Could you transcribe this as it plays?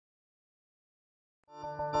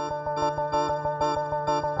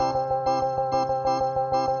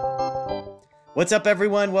What's up,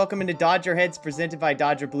 everyone? Welcome into DodgerHeads, presented by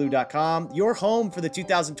DodgerBlue.com, your home for the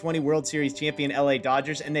 2020 World Series champion LA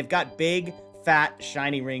Dodgers, and they've got big, fat,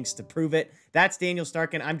 shiny rings to prove it. That's Daniel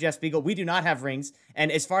Starkand. I'm Jeff Spiegel. We do not have rings,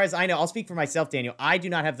 and as far as I know, I'll speak for myself, Daniel. I do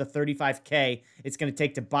not have the $35K it's going to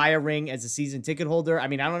take to buy a ring as a season ticket holder. I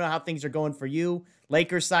mean, I don't know how things are going for you.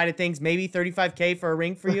 Lakers side of things, maybe $35K for a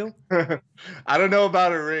ring for you? I don't know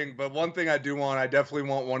about a ring, but one thing I do want, I definitely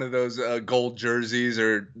want one of those gold jerseys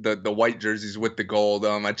or the white jerseys with the gold.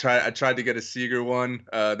 I tried to get a Seager one.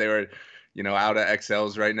 They were, out of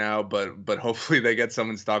XLs right now, but hopefully they get some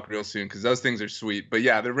in stock real soon because those things are sweet. But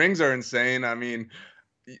yeah, the rings are insane. I mean,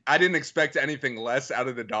 I didn't expect anything less out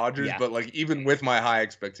of the Dodgers, Yeah. but like even with my high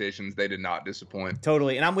expectations, they did not disappoint.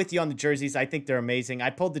 Totally. And I'm with you on the jerseys. I think they're amazing.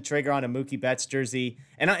 I pulled the trigger on a Mookie Betts jersey.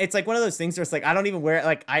 And it's like one of those things where it's like, I don't even wear it.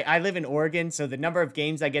 Like, I live in Oregon, so the number of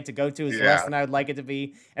games I get to go to is less Yeah, than I would like it to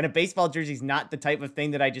be. And a baseball jersey is not the type of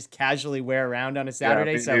thing that I just casually wear around on a yeah,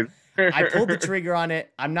 Saturday. me So I pulled the neither. trigger on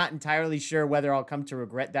it. I'm not entirely sure whether I'll come to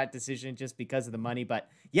regret that decision just because of the money. But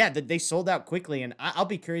yeah, they sold out quickly. And I'll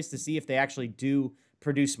be curious to see if they actually do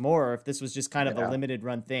produce more or if this was just kind of a Yeah, limited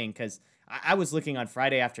run thing. Because I was looking on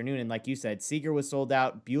Friday afternoon, and like you said, Seager was sold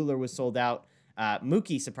out, Bueller was sold out.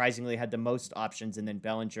 Mookie surprisingly had the most options, and then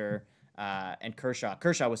Bellinger and Kershaw.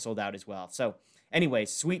 Kershaw was sold out as well. So,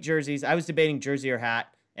 anyways, sweet jerseys. I was debating jersey or hat.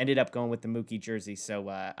 Ended up going with the Mookie jersey. So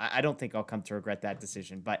I don't think I'll come to regret that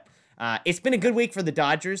decision. But it's been a good week for the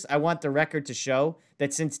Dodgers. I want the record to show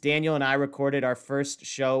that since Daniel and I recorded our first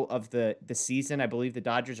show of the season, I believe the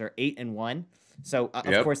Dodgers are 8-1. So of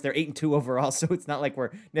yep. course they're 8-2 overall, so it's not like we're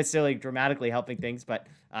necessarily dramatically helping things, but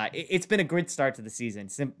it's been a good start to the season.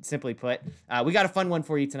 Simply put, we got a fun one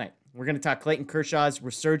for you tonight. We're going to talk Clayton Kershaw's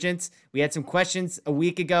resurgence. We had some questions a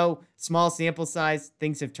week ago, small sample size.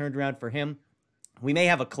 Things have turned around for him. We may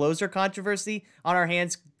have a closer controversy on our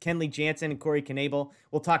hands. Kenley Jansen and Corey Knebel.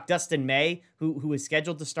 We'll talk Dustin May, who was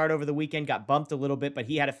scheduled to start over the weekend, got bumped a little bit, but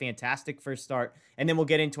he had a fantastic first start. And then we'll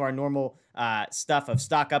get into our normal stuff of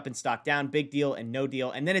stock up and stock down, big deal and no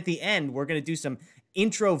deal. And then at the end, we're going to do some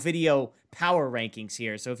intro video power rankings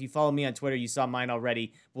here. So if you follow me on Twitter, you saw mine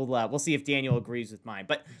already. We'll see if Daniel agrees with mine.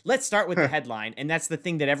 But let's start with the headline, and that's the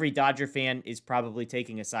thing that every Dodger fan is probably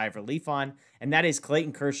taking a sigh of relief on, and that is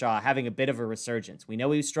Clayton Kershaw having a bit of a resurgence. We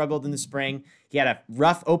know he struggled in the spring. He had a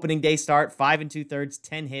rough opening day start, 5 2/3,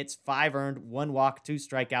 10 hits, 5 earned, 1 walk, 2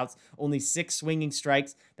 strikeouts, only 6 swinging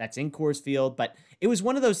strikes. That's in Coors Field, but it was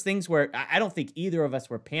one of those things where I don't think either of us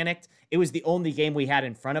were panicked. It was the only game we had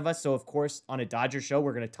in front of us. So, of course, on a Dodger show,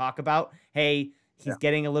 we're going to talk about, hey, he's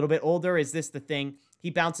getting a little bit older. Is this the thing? He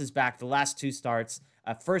bounces back the last 2 starts.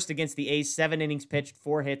 First against the A's, 7 innings pitched,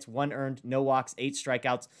 4 hits, 1 earned, no walks, 8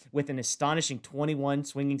 strikeouts, with an astonishing 21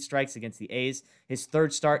 swinging strikes against the A's. His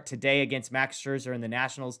third start today against Max Scherzer in the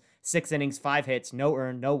Nationals, 6 innings, 5 hits, no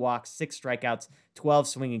earned, no walks, 6 strikeouts, 12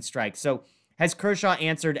 swinging strikes. So has Kershaw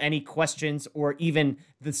answered any questions or even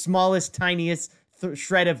the smallest, tiniest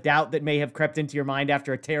shred of doubt that may have crept into your mind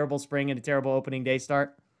after a terrible spring and a terrible opening day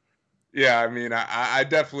start? Yeah, I mean, I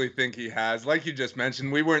definitely think he has. Like you just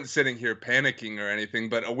mentioned, we weren't sitting here panicking or anything,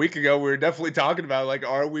 but a week ago we were definitely talking about like,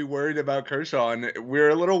 are we worried about Kershaw? And we're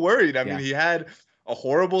a little worried. I mean, Yeah. he had a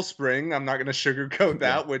horrible spring. I'm not going to sugarcoat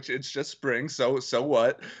Yeah. that, which it's just spring, so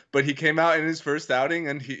what? But he came out in his first outing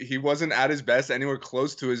and he wasn't at his best, anywhere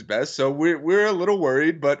close to his best. So we're a little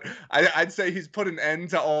worried, but I'd say he's put an end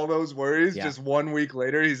to all those worries. Yeah. Just 1 week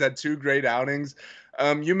later, he's had 2 great outings.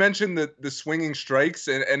 You mentioned the swinging strikes,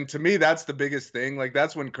 and to me, that's the biggest thing. Like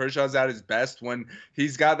that's when Kershaw's at his best, when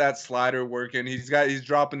he's got that slider working, he's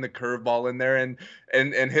dropping the curveball in there,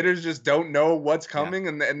 and hitters just don't know what's Yeah. coming,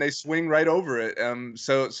 and they swing right over it.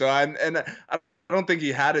 I don't think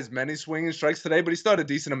he had as many swinging strikes today, but he still had a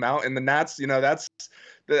decent amount. And the Nats,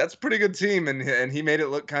 that's a pretty good team, and he made it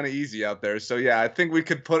look kind of easy out there. So yeah, I think we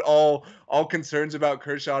could put all concerns about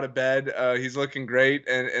Kershaw to bed. He's looking great,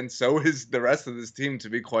 and so is the rest of this team. To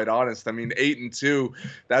be quite honest, I mean 8-2,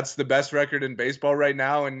 that's the best record in baseball right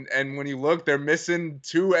now. And when you look, they're missing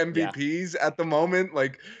 2 Yeah. MVPs at the moment.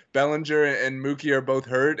 Like Bellinger and Mookie are both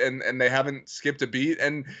hurt, and they haven't skipped a beat.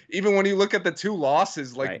 And even when you look at the 2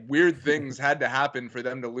 losses, like Right. weird things had to happen for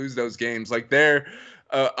them to lose those games. Like they're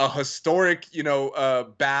a historic,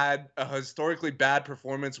 a historically bad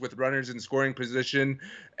performance with runners in scoring position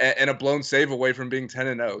and a blown save away from being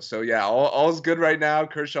 10-0. So yeah, all's good right now.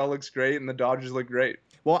 Kershaw looks great, and the Dodgers look great.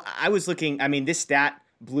 Well, I was looking, I mean, this stat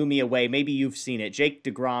blew me away. Maybe you've seen it. Jake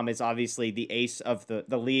DeGrom is obviously the ace of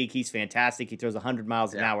the league. He's fantastic. He throws 100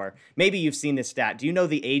 miles an Yeah. hour. Maybe you've seen this stat. Do you know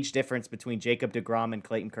the age difference between Jacob DeGrom and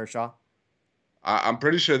Clayton Kershaw? I'm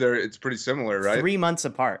pretty sure it's pretty similar, right? 3 months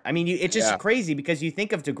apart. I mean, it's just Yeah. crazy because you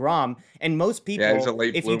think of DeGrom, and most Yeah, he's a people,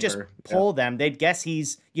 late if you just bloomer. Yeah. poll them, they'd guess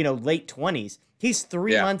he's, late 20s. He's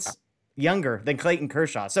three Yeah. months younger than Clayton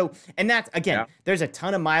Kershaw. So, and that's, again, Yeah. there's a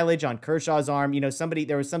ton of mileage on Kershaw's arm.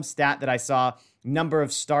 There was some stat that I saw, number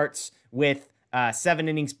of starts with 7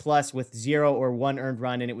 innings plus with 0 or 1 earned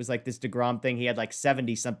run, and it was like this DeGrom thing. He had like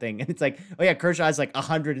 70 something, and it's like, oh yeah, Kershaw has like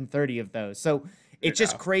 130 of those. So it's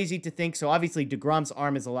just crazy to think. So obviously DeGrom's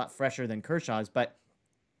arm is a lot fresher than Kershaw's, but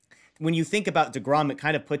when you think about DeGrom, it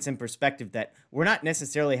kind of puts in perspective that we're not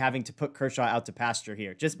necessarily having to put Kershaw out to pasture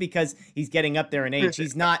here. Just because he's getting up there in age,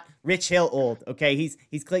 he's not Rich Hill old, okay?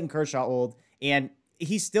 He's Clayton Kershaw old, and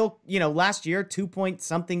he's still, last year,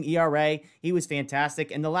 2-point-something ERA. He was fantastic,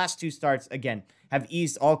 and the last 2 starts, again, have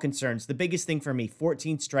eased all concerns. The biggest thing for me,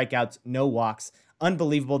 14 strikeouts, no walks.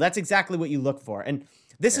 Unbelievable. That's exactly what you look for. And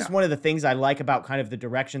this is one of the things I like about kind of the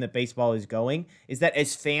direction that baseball is going, is that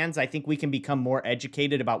as fans, I think we can become more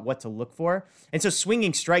educated about what to look for. And so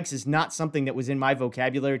swinging strikes is not something that was in my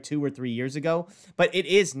vocabulary 2 or 3 years ago, but it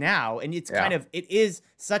is now. And it's it is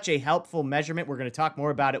such a helpful measurement. We're going to talk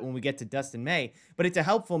more about it when we get to Dustin May, but it's a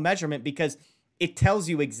helpful measurement because it tells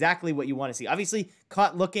you exactly what you want to see. Obviously,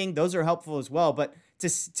 caught looking, those are helpful as well, but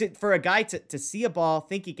for a guy to see a ball,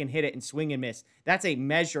 think he can hit it, and swing and miss, that's a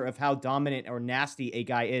measure of how dominant or nasty a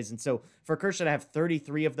guy is. And so for Kershaw to have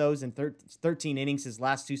 33 of those in 13 innings his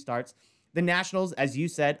last 2 starts, the Nationals, as you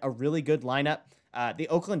said, a really good lineup. The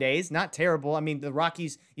Oakland A's, not terrible. I mean, the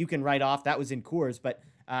Rockies, you can write off. That was in Coors, but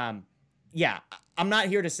yeah, I'm not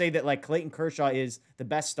here to say that like Clayton Kershaw is the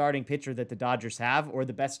best starting pitcher that the Dodgers have or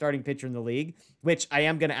the best starting pitcher in the league, which I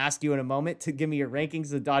am going to ask you in a moment to give me your rankings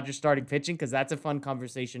of the Dodgers starting pitching, because that's a fun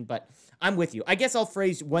conversation, but I'm with you. I guess I'll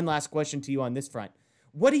phrase one last question to you on this front.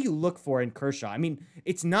 What do you look for in Kershaw? I mean,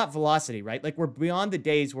 it's not velocity, right? Like, we're beyond the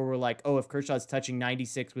days where we're like, oh, if Kershaw's touching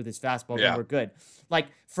 96 with his fastball, then we're good. Like,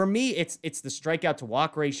 for me, it's the strikeout to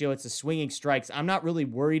walk ratio. It's the swinging strikes. I'm not really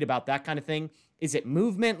worried about that kind of thing. Is it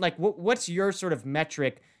movement? Like, what's your sort of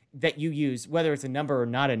metric that you use, whether it's a number or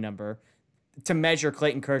not a number, to measure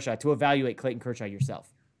Clayton Kershaw, to evaluate Clayton Kershaw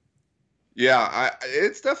yourself? Yeah,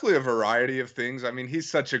 it's definitely a variety of things. I mean, he's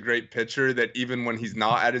such a great pitcher that even when he's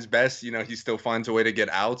not at his best, he still finds a way to get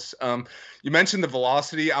outs. You mentioned the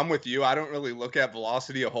velocity. I'm with you. I don't really look at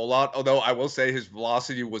velocity a whole lot, although I will say his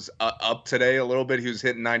velocity was up today a little bit. He was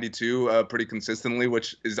hitting 92 pretty consistently,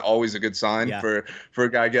 which is always a good sign for a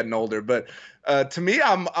guy getting older. But to me,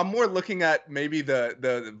 I'm more looking at maybe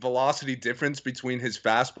the velocity difference between his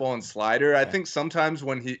fastball and slider. I think sometimes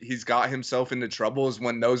when he's got himself into trouble is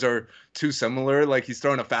when those are too similar. Like, he's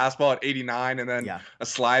throwing a fastball at 89 and then a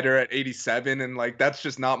slider at 87, and like that's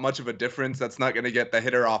just not much of a difference. That's not going to get the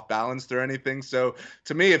hitter off balanced or anything. So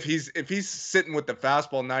to me, if he's sitting with the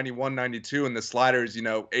fastball 91, 92 and the sliders,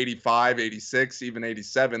 85, 86, even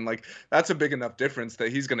 87, like that's a big enough difference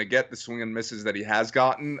that he's going to get the swing and misses that he has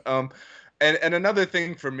gotten. And another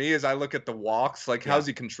thing for me is I look at the walks, like how's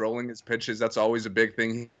he controlling his pitches? That's always a big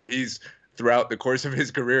thing. He's throughout the course of his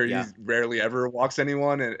career, he rarely ever walks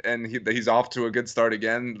anyone, and he's off to a good start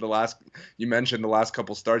again. You mentioned the last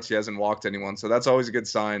couple starts, he hasn't walked anyone, so that's always a good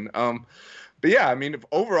sign. But yeah, I mean,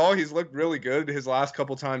 overall, he's looked really good his last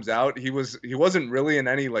couple times out. He wasn't really in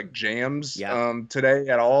any like jams today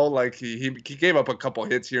at all. Like he gave up a couple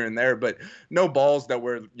hits here and there, but no balls that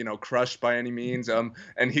were crushed by any means.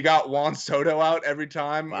 And he got Juan Soto out every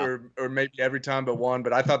time, or maybe every time but one.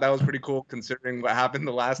 But I thought that was pretty cool considering what happened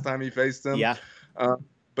the last time he faced him. Yeah.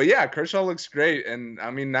 But yeah, Kershaw looks great, and I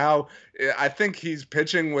mean now I think he's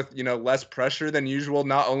pitching with less pressure than usual.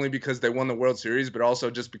 Not only because they won the World Series, but also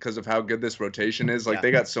just because of how good this rotation is. Like they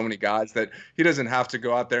got so many guys that he doesn't have to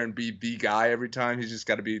go out there and be the guy every time. He's just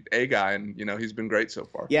got to be a guy, and he's been great so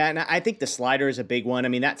far. Yeah, and I think the slider is a big one. I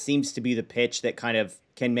mean, that seems to be the pitch that kind of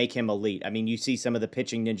can make him elite. I mean, you see some of the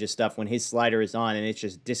pitching ninja stuff when his slider is on and it's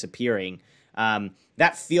just disappearing.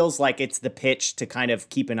 That feels like it's the pitch to kind of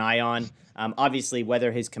keep an eye on. Obviously,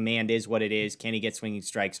 whether his command is what it is, can he get swinging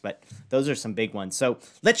strikes? But those are some big ones. So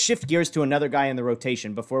let's shift gears to another guy in the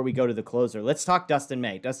rotation before we go to the closer. Let's talk Dustin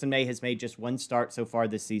May. Dustin May has made just 1 start so far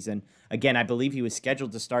this season. Again, I believe he was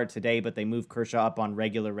scheduled to start today, but they moved Kershaw up on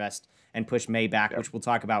regular rest and pushed May back, which we'll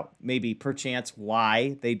talk about maybe perchance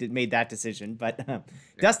why they made that decision. But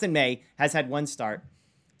Dustin May has had 1 start,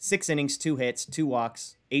 6 innings, 2 hits, 2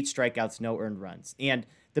 walks, 8 strikeouts, no earned runs. And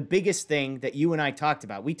the biggest thing that you and I talked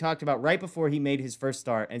about, we talked about right before he made his first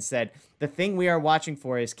start and said, the thing we are watching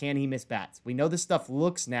for is, can he miss bats? We know this stuff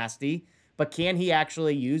looks nasty, but can he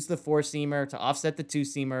actually use the 4-seamer to offset the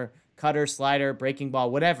 2-seamer, cutter, slider, breaking ball,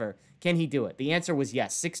 whatever? Can he do it? The answer was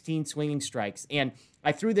yes, 16 swinging strikes. And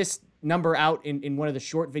I threw this number out in one of the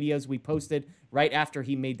short videos we posted right after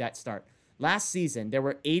he made that start. Last season, there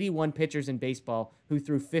were 81 pitchers in baseball who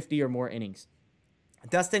threw 50 or more innings.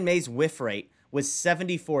 Dustin May's whiff rate was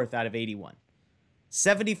 74th out of 81.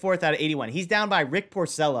 74th out of 81. He's down by Rick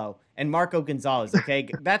Porcello and Marco Gonzalez, okay?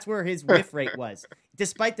 That's where his whiff rate was,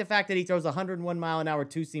 despite the fact that he throws a 101-mile-an-hour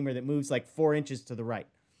two-seamer that moves like 4 inches to the right.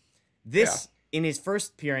 This, in his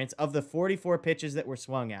first appearance, of the 44 pitches that were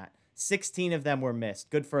swung at, 16 of them were missed,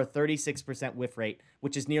 good for a 36% whiff rate,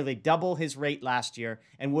 which is nearly double his rate last year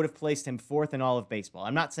and would have placed him 4th in all of baseball.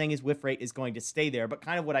 I'm not saying his whiff rate is going to stay there, but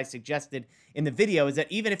kind of what I suggested in the video is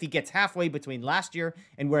that even if he gets halfway between last year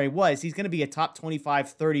and where he was, he's going to be a top 25,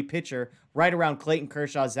 30 pitcher right around Clayton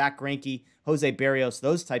Kershaw, Zach Greinke, Jose Barrios,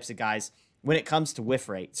 those types of guys when it comes to whiff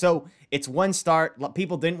rate. So it's one start.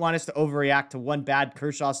 People didn't want us to overreact to one bad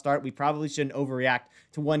Kershaw start. We probably shouldn't overreact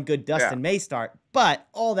to one good Dustin May start. But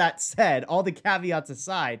all that said, all the caveats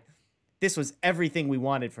aside, this was everything we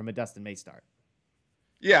wanted from a Dustin May start.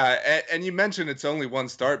 Yeah, and you mentioned it's only one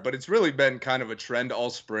start, but it's really been kind of a trend all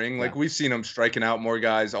spring. Like we've seen him striking out more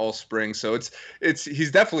guys all spring. So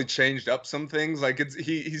he's definitely changed up some things. Like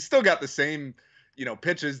he's still got the same, you know,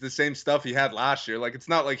 pitches, the same stuff he had last year. Like, it's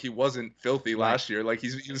not like he wasn't filthy last year. Like,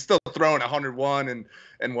 he was still throwing 101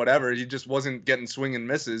 and whatever. He just wasn't getting swing and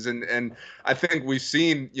misses. And I think we've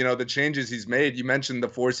seen, you know, the changes he's made. You mentioned the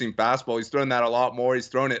four-seam fastball. He's throwing that a lot more. He's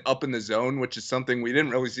throwing it up in the zone, which is something we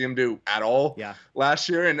didn't really see him do at all last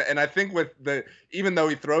year. And I think with even though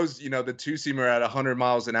he throws, you know, the two-seamer at 100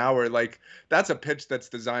 miles an hour, like, that's a pitch that's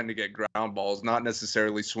designed to get ground balls, not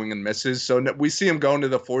necessarily swing and misses. So we see him going to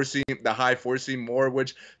the four-seam, the high four-seam more,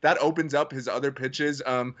 which that opens up his other pitches.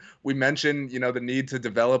 We mentioned, you know, the need to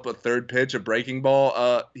develop a third pitch, a breaking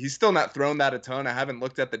ball. He's still not thrown that a ton. I haven't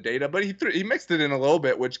looked at the data, but he mixed it in a little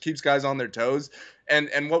bit, which keeps guys on their toes.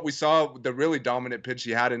 And what we saw, the really dominant pitch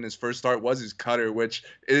he had in his first start was his cutter, which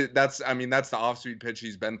that's the off-speed pitch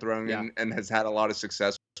he's been throwing and has had a lot of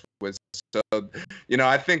success with. So, you know,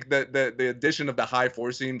 I think that the addition of the high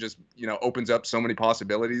four seam just, you know, opens up so many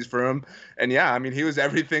possibilities for him. And yeah, I mean, he was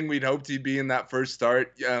everything we'd hoped he'd be in that first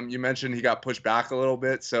start. You mentioned he got pushed back a little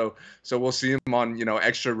bit, so we'll see him on, you know,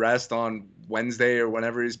 extra rest on Wednesday or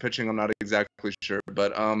whenever he's pitching. I'm not exactly sure,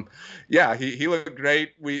 but yeah, he looked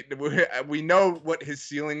great. We know what his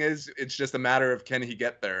ceiling is. It's just a matter of can he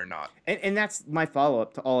get there or not. And that's my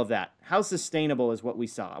follow-up to all of that. How sustainable is what we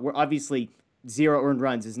saw? We're obviously 0 earned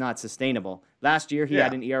runs is not sustainable. Last year, he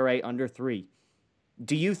had an ERA under 3.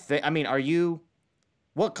 Do you think, I mean,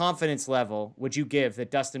 what confidence level would you give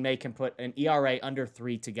that Dustin May can put an ERA under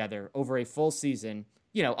 3 together over a full season?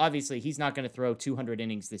 You know, obviously, he's not going to throw 200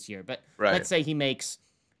 innings this year, but let's say he makes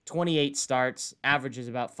 28 starts, averages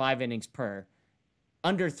about 5 innings per.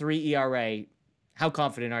 Under 3 ERA, how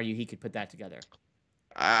confident are you he could put that together?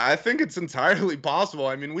 I think it's entirely possible.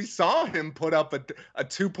 I mean, we saw him put up a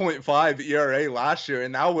 2.5 ERA last year,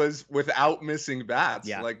 and that was without missing bats.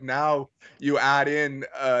 Yeah. Like, now you add in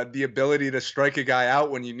the ability to strike a guy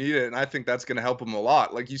out when you need it, and I think that's going to help him a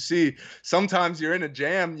lot. Like, you see, sometimes you're in a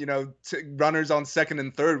jam, you know, runners on second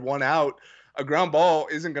and third, 1 out. A ground ball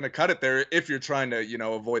isn't going to cut it there if you're trying to, you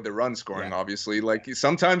know, avoid the run scoring, obviously. Like,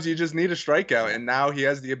 sometimes you just need a strikeout, and now he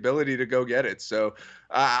has the ability to go get it. So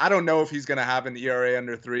I don't know if he's going to have an ERA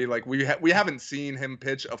under 3. Like, we haven't seen him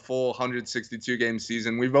pitch a full 162-game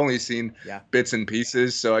season. We've only seen bits and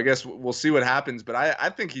pieces. So I guess we'll see what happens. But I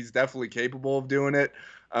think he's definitely capable of doing it.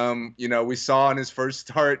 You know, we saw in his first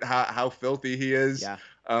start how filthy he is. Yeah.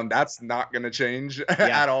 That's not going to change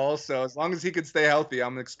at all. So as long as he could stay healthy,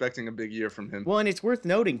 I'm expecting a big year from him. Well, and it's worth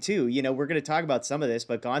noting, too, you know, we're going to talk about some of this,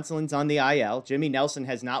 but Gonsolin's on the IL. Jimmy Nelson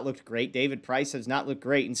has not looked great. David Price has not looked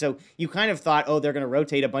great. And so you kind of thought, oh, they're going to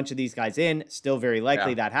rotate a bunch of these guys in. Still very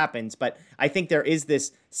likely that happens. But I think there is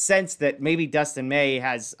this sense that maybe Dustin May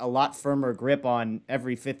has a lot firmer grip on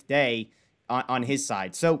every 5th day on his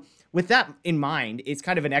side. So with that in mind, it's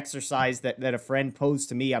kind of an exercise that a friend posed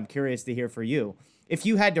to me. I'm curious to hear for you. If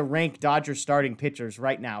you had to rank Dodgers starting pitchers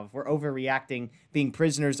right now, if we're overreacting, being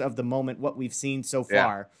prisoners of the moment, what we've seen so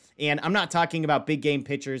far, and I'm not talking about big game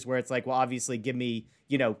pitchers where it's like, well, obviously give me,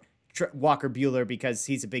 you know, Walker Buehler because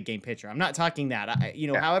he's a big game pitcher. I'm not talking that,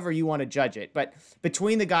 however you want to judge it. But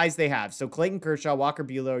between the guys they have, so Clayton Kershaw, Walker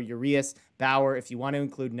Buehler, Urias, Bauer, if you want to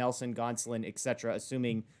include Nelson, Gonsolin, etc.,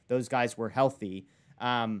 assuming those guys were healthy,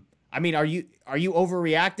 I mean, are you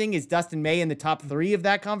overreacting? Is Dustin May in the top 3 of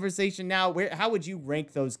that conversation now? How would you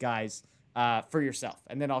rank those guys for yourself?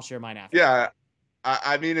 And then I'll share mine after. Yeah,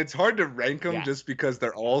 I mean, it's hard to rank them Yeah. just because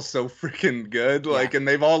they're all so freaking good. Yeah. Like, and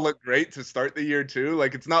they've all looked great to start the year too.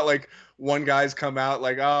 Like, it's not like one guy's come out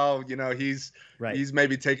like, oh, Right. he's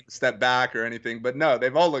maybe taking a step back or anything. But no,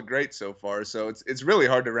 they've all looked great so far. So it's really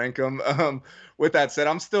hard to rank them. With that said,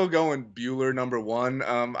 I'm still going Bueller number one.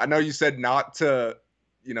 I know you said not to,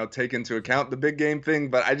 take into account the big game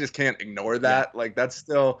thing, but I just can't ignore Yeah. that. Like, that's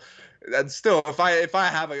still if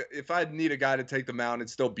I need a guy to take the mound,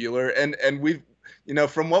 it's still Bueller. And we've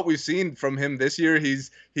from what we've seen from him this year,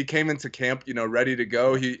 he came into camp, ready to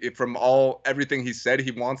go. From everything he said,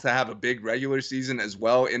 he wants to have a big regular season as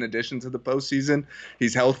well, in addition to the postseason.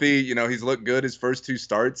 He's healthy, he's looked good his first two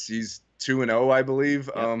starts. He's 2-0, I believe.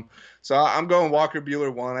 Yep. So I'm going Walker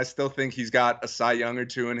Bueller one. I still think he's got a Cy Young or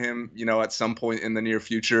two in him, at some point in the near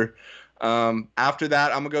future. After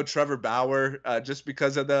that, I'm gonna go Trevor Bauer, just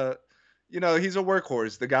because of he's a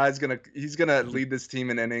workhorse. The guy's he's gonna lead this team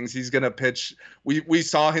in innings. He's gonna pitch. We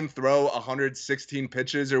saw him throw 116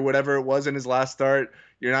 pitches or whatever it was in his last start.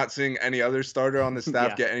 You're not seeing any other starter on the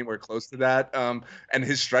staff Yeah. get anywhere close to that. And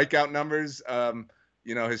his strikeout numbers,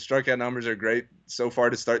 his strikeout numbers are great so far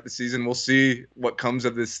to start the season. We'll see what comes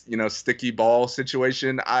of this, sticky ball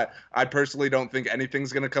situation. I personally don't think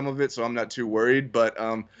anything's gonna come of it, so I'm not too worried. But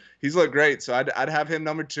he's looked great, so I'd have him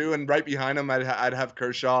number two, and right behind him I'd have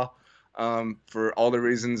Kershaw. For all the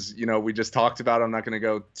reasons we just talked about. I'm not going to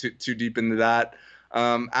go too deep into that.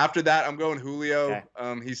 After that, I'm going Julio.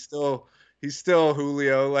 Okay. He's still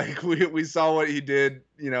Julio. Like we saw what he did,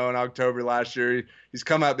 in October last year. He's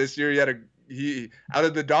come out this year. He out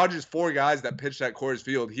of the Dodgers 4 guys that pitched at Coors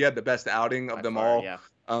Field, he had the best outing of By them far, all.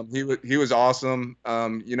 yeah. He was awesome.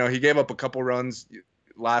 He gave up a couple runs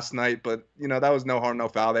last night, but that was no harm, no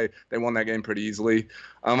foul. They won that game pretty easily.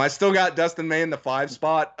 I still got Dustin May in the 5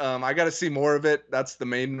 spot. I got to see more of it. That's the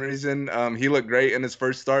main reason. He looked great in his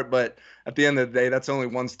first start, but at the end of the day, that's only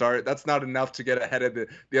one start. That's not enough to get ahead of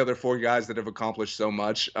the other 4 guys that have accomplished so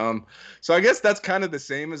much. So I guess that's kind of the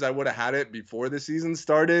same as I would have had it before the season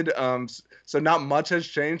started. So not much has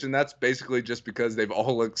changed, and that's basically just because they've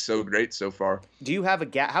all looked so great so far. Do you have a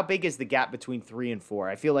gap? How big is the gap between 3 and 4?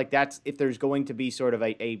 I feel like that's if there's going to be sort of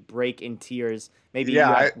a break in tiers. Maybe you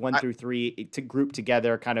have 1 through 3 to group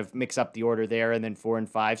together, kind of mix up the order there, and then 4 and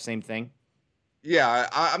 5, same thing. Yeah,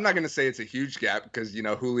 I'm not going to say it's a huge gap because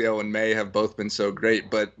Julio and May have both been so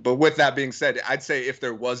great, but with that being said, I'd say if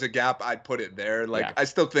there was a gap, I'd put it there. Like Yeah. I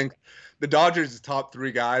still think the Dodgers' top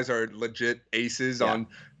 3 guys are legit aces on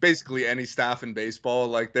basically any staff in baseball.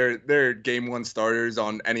 Like they're game 1 starters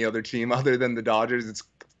on any other team other than the Dodgers. It's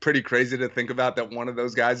pretty crazy to think about that one of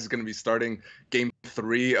those guys is going to be starting game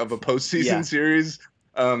 3 of a postseason series.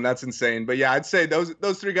 That's insane. But yeah, I'd say those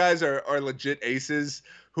 3 guys are legit aces.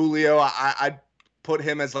 Julio, I'd put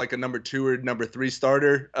him as like a number 2 or number 3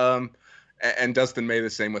 starter. And Dustin May the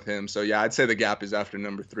same with him. So yeah, I'd say the gap is after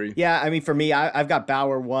number 3. Yeah, I mean, for me, I've got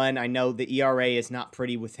Bauer 1. I know the ERA is not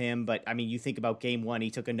pretty with him, but I mean, you think about game 1, he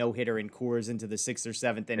took a no-hitter in Coors into the 6th or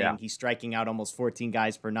 7th inning. Yeah. He's striking out almost 14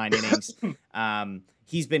 guys per 9 innings.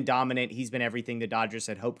 He's been dominant. He's been everything the Dodgers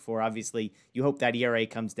had hoped for. Obviously, you hope that ERA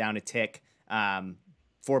comes down a tick.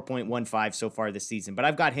 4.15 so far this season, but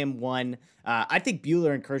I've got him 1. I think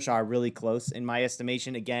Bueller and Kershaw are really close in my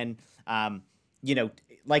estimation. Again,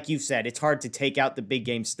 like you've said, it's hard to take out the big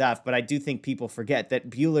game stuff, but I do think people forget that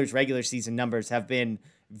Bueller's regular season numbers have been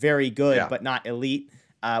very good, but not elite,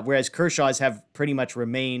 whereas Kershaw's have pretty much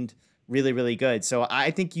remained really, really good. So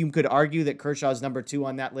I think you could argue that Kershaw's number 2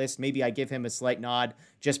 on that list. Maybe I give him a slight nod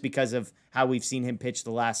just because of how we've seen him pitch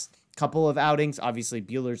the last couple of outings. Obviously,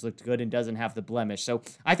 Bueller's looked good and doesn't have the blemish. So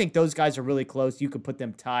I think those guys are really close. You could put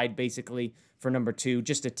them tied basically for number 2,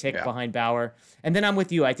 just a tick behind Bauer. And then I'm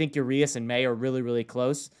with you. I think Urias and May are really, really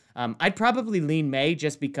close. I'd probably lean May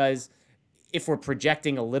just because if we're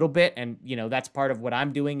projecting a little bit, and that's part of what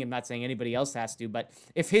I'm doing. I'm not saying anybody else has to, but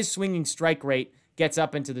if his swinging strike rate gets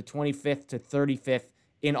up into the 25th to 35th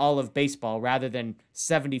in all of baseball rather than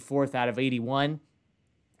 74th out of 81,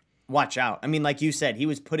 watch out. I mean, like you said, he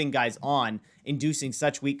was putting guys on, inducing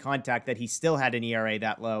such weak contact that he still had an ERA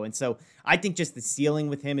that low. And so I think just the ceiling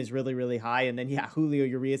with him is really, really high. And then, Julio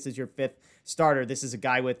Urias is your 5th starter. This is a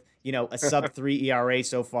guy with, a sub 3 ERA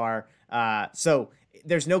so far. So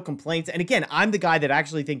there's no complaints. And again, I'm the guy that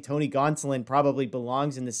actually think Tony Gonsolin probably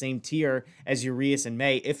belongs in the same tier as Urias and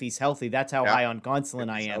May if he's healthy. That's how high on Gonsolin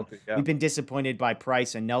I am. Healthy, We've been disappointed by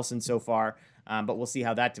Price and Nelson so far. But we'll see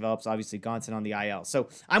how that develops. Obviously, Gonson on the IL. So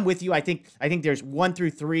I'm with you. I think there's 1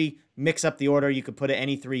 through 3. Mix up the order. You could put it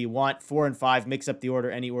any 3 you want. 4 and 5. Mix up the order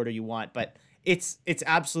any order you want. But It's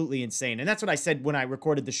absolutely insane. And that's what I said when I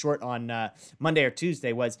recorded the short on Monday or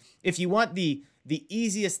Tuesday was if you want the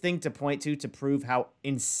easiest thing to point to prove how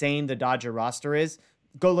insane the Dodger roster is,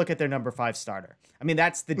 go look at their number 5 starter. I mean,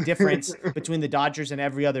 that's the difference between the Dodgers and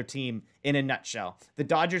every other team in a nutshell. The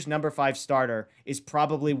Dodgers' number 5 starter is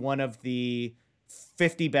probably one of the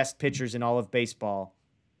 50 best pitchers in all of baseball.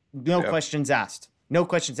 No questions asked. No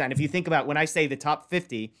questions asked. And if you think about when I say the top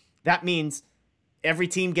 50, that means every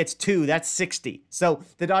team gets 2. That's 60. So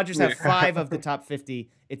the Dodgers have 5 of the top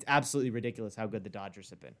 50. It's absolutely ridiculous how good the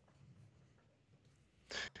Dodgers have been.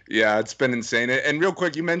 Yeah, it's been insane. And real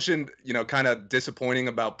quick, you mentioned, kind of disappointing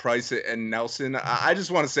about Price and Nelson. I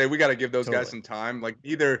just want to say we got to give those guys some time. Like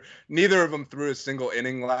neither of them threw a single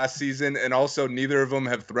inning last season, and also neither of them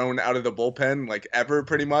have thrown out of the bullpen like ever,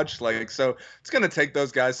 pretty much. Like so, it's gonna take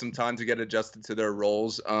those guys some time to get adjusted to their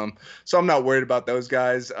roles. So I'm not worried about those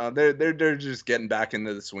guys. They're just getting back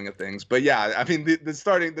into the swing of things. But yeah, I mean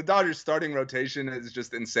the Dodgers starting rotation is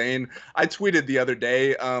just insane. I tweeted the other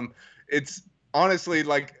day. It's honestly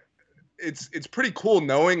like it's pretty cool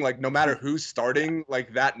knowing like no matter who's starting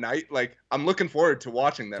like that night, like I'm looking forward to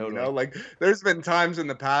watching them. Totally. Like there's been times in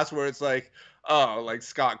the past where it's like, oh, like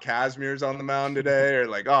Scott Kazmier's on the mound today, or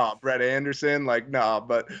like, oh, Brett Anderson. Like, nah,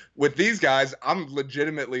 but with these guys, I'm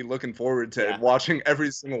legitimately looking forward to watching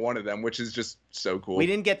every single one of them, which is just so cool. We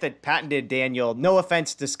didn't get the patented Daniel. No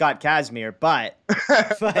offense to Scott Kazmier, but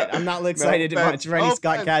I'm not excited to watch for any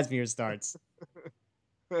Scott Kazmier starts.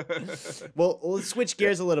 Well, let's switch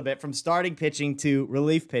gears a little bit from starting pitching to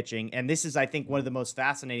relief pitching. And this is, I think, one of the most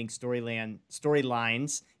fascinating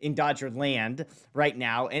storylines in Dodger land right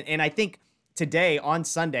now. And I think today on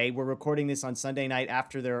Sunday, we're recording this on Sunday night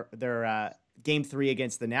after their game 3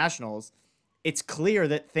 against the Nationals. It's clear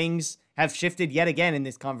that things have shifted yet again in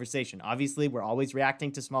this conversation. Obviously, we're always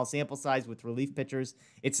reacting to small sample size with relief pitchers.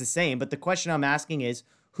 It's the same. But the question I'm asking is,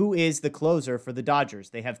 who is the closer for the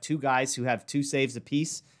Dodgers? They have 2 guys who have 2 saves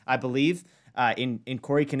apiece, I believe, in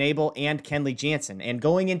Corey Knebel and Kenley Jansen. And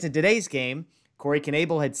going into today's game, Corey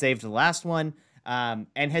Knebel had saved the last one and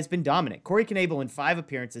has been dominant. Corey Knebel in 5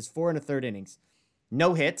 appearances, 4 1/3 innings.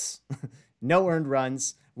 No hits, no earned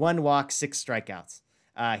runs, 1 walk, 6 strikeouts.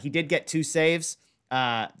 He did get 2 saves.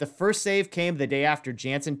 The first save came the day after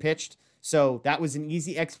Jansen pitched, so that was an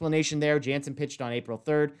easy explanation there. Jansen pitched on April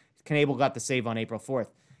 3rd. Knebel got the save on April 4th.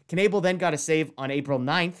 Knebel then got a save on April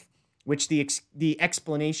 9th, which the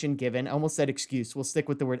explanation given, I almost said excuse, we'll stick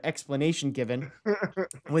with the word explanation given,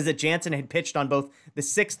 was that Jansen had pitched on both the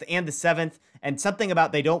 6th and the 7th, and something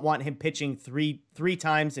about they don't want him pitching three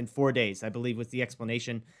times in 4 days, I believe was the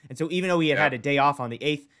explanation. And so even though he had a day off on the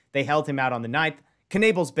 8th, they held him out on the 9th.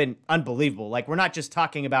 Knebel's been unbelievable. Like, we're not just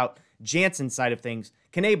talking about Jansen's side of things.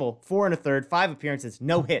 Knebel, 4 1/3, 5 appearances,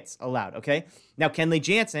 no hits allowed, okay? Now, Kenley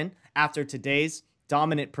Jansen, after today's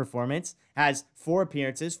dominant performance, has 4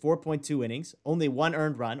 appearances, 4.2 innings, only 1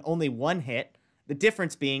 earned run, only 1 hit. The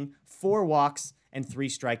difference being 4 walks and 3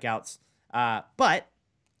 strikeouts. But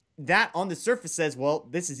that on the surface says, well,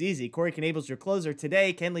 this is easy. Corey Knebel's your closer.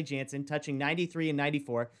 Today, Kenley Jansen touching 93 and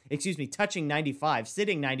 94. Touching 95,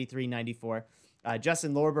 sitting 93 and 94.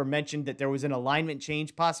 Justin Lorber mentioned that there was an alignment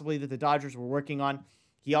change, possibly that the Dodgers were working on.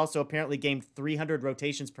 He also apparently gained 300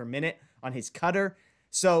 rotations per minute on his cutter.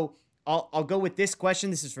 So I'll go with this question.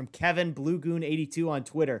 This is from Kevin Bluegoon82 on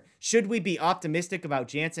Twitter. Should we be optimistic about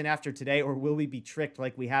Jansen after today, or will we be tricked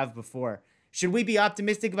like we have before? Should we be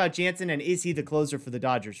optimistic about Jansen, and is he the closer for the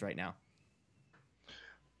Dodgers right now?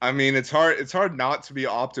 I mean, it's hard not to be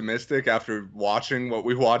optimistic after watching what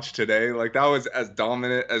we watched today. Like, that was as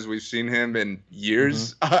dominant as we've seen him in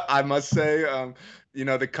years, I must say.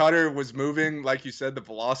 The cutter was moving. Like you said, the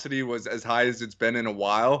velocity was as high as it's been in a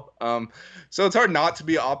while. So it's hard not to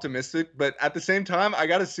be optimistic. But at the same time, I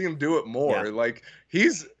got to see him do it more. Yeah. Like,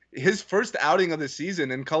 his first outing of the season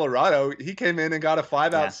in Colorado, he came in and got a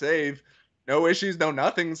 5-out save. No issues, no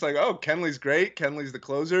nothing. It's like, oh, Kenley's great. Kenley's the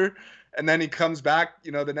closer. And then he comes back,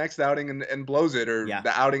 the next outing and blows it, or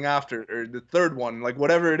the outing after, or the third one, like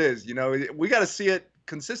whatever it is. We got to see it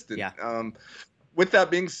consistent. Yeah. With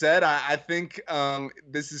that being said, I think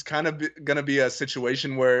this is kind of going to be a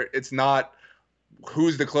situation where it's not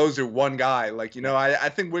who's the closer, one guy. Like, I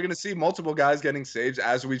think we're going to see multiple guys getting saves,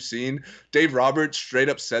 as we've seen. Dave Roberts straight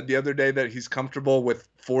up said the other day that he's comfortable with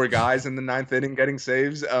 4 guys in the 9th inning getting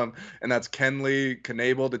saves. And that's Kenley,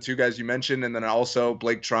 Knebel, the 2 guys you mentioned, and then also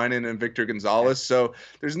Blake Trinan and Victor Gonzalez. So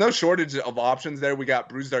there's no shortage of options there. We got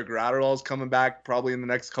Brusdar Graterol's coming back probably in the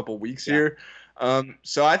next couple weeks here.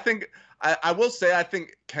 So I think I will say I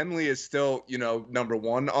think Kenley is still, number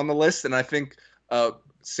 1 on the list. And I think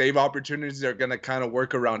save opportunities are going to kind of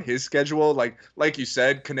work around his schedule. Like you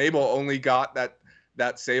said, Knebel only got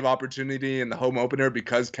that save opportunity in the home opener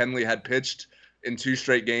because Kenley had pitched in 2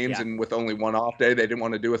 straight games, and with only 1 off day, they didn't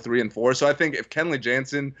want to do a 3 and 4. So I think if Kenley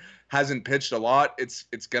Jansen hasn't pitched a lot, it's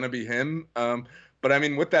going to be him. But I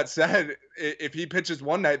mean, with that said, if he pitches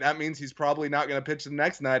one night, that means he's probably not going to pitch the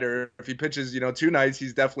next night. Or if he pitches, 2 nights,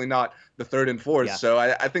 he's definitely not the 3rd and 4th. Yeah. So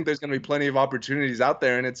I think there's going to be plenty of opportunities out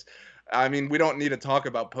there. And I mean, we don't need to talk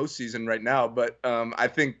about postseason right now, but I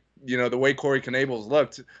think, the way Corey Knebel's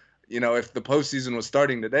looked, if the postseason was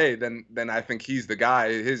starting today, then I think he's the guy.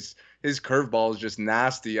 His curveball is just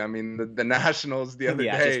nasty. I mean, the Nationals the other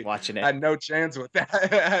day just watching it. had no chance with that.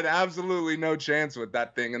 Had absolutely no chance with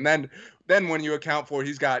that thing. And then when you account for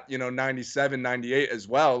he's got 97, 98 as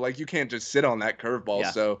well, like you can't just sit on that curveball.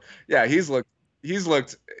 Yeah. So yeah, he's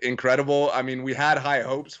looked incredible. I mean, we had high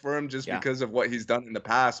hopes for him just because of what he's done in the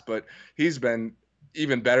past, but he's been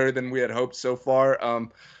even better than we had hoped so far.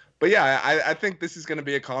 But yeah, I think this is going to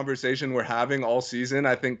be a conversation we're having all season.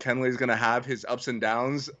 I think Kenley's going to have his ups and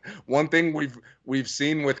downs. One thing we've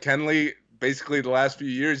seen with Kenley basically the last few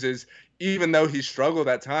years is even though he's struggled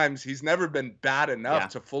at times, he's never been bad enough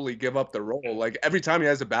to fully give up the role. Like every time he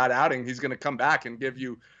has a bad outing, he's going to come back and give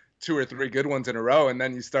you 2 or 3 good ones in a row, and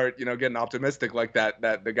then you start, getting optimistic like that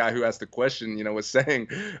the guy who asked the question, was saying,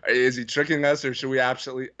 is he tricking us, or should we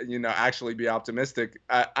actually be optimistic?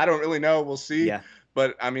 I don't really know. We'll see. Yeah.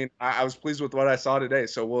 But I mean, I was pleased with what I saw today.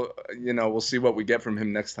 So we'll see what we get from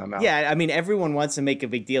him next time out. Yeah, I mean, everyone wants to make a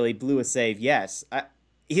big deal. He blew a save. Yes.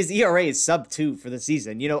 His ERA is sub-2 for the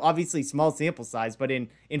season. Obviously small sample size, but in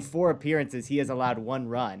 4 appearances, he has allowed 1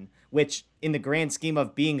 run, which in the grand scheme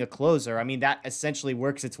of being a closer, I mean, that essentially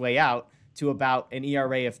works its way out to about an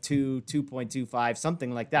ERA of 2.25,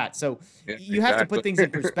 something like that. So you have to put things in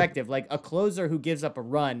perspective. Like a closer who gives up a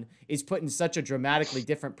run is put in such a dramatically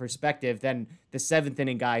different perspective than the 7th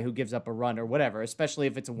inning guy who gives up a run or whatever, especially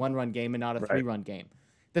if it's a 1-run game and not a 3-run game.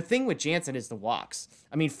 The thing with Jansen is the walks.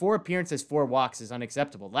 I mean, 4 appearances, 4 walks is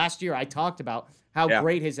unacceptable. Last year, I talked about how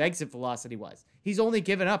great his exit velocity was. He's only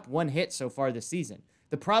given up 1 hit so far this season.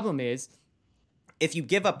 The problem is, if you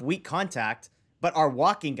give up weak contact, but our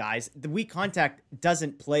walking guys, the weak contact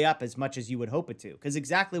doesn't play up as much as you would hope it to. Because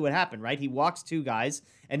exactly what happened, right? He walks 2 guys,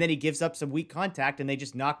 and then he gives up some weak contact, and they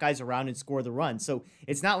just knock guys around and score the run. So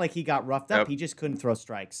it's not like he got roughed up. He just couldn't throw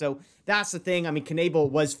strikes. So that's the thing. I mean, Knebel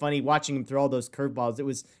was funny watching him throw all those curveballs. It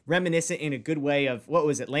was reminiscent in a good way of, what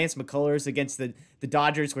was it, Lance McCullers against the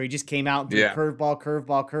Dodgers, where he just came out and threw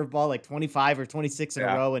curveball, like 25 or 26 in a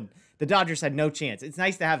row, and the Dodgers had no chance. It's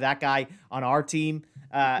nice to have that guy on our team,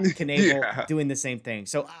 Knebel, doing the same thing.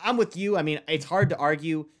 So I'm with you. I mean, it's hard to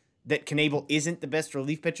argue that Knebel isn't the best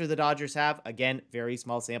relief pitcher the Dodgers have. Again, very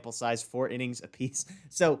small sample size, 4 innings apiece.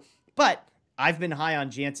 So, but I've been high on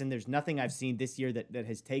Jansen. There's nothing I've seen this year that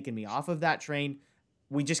has taken me off of that train.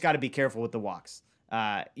 We just got to be careful with the walks.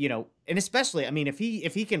 And especially, I mean, if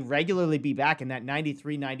he can regularly be back in that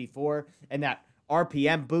 93, 94, and that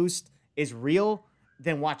RPM boost is real,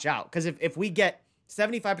 then watch out. Because if we get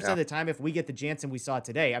 75% of the time, if we get the Jansen we saw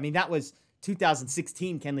today, I mean, that was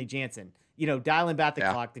 2016 Kenley Jansen. Dialing back the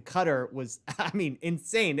clock, the cutter was, I mean,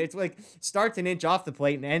 insane. It's like starts an inch off the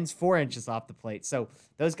plate and ends 4 inches off the plate. So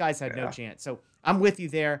those guys had no chance. So I'm with you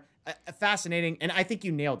there. Fascinating. And I think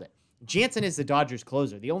you nailed it. Jansen is the Dodgers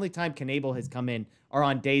closer. The only time Knebel has come in are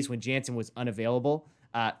on days when Jansen was unavailable.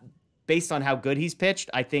 Based on how good he's pitched,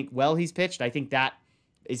 I think that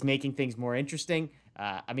is making things more interesting.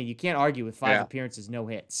 I mean, you can't argue with 5 appearances, no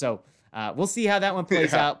hit. So we'll see how that one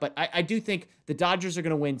plays out. But I do think the Dodgers are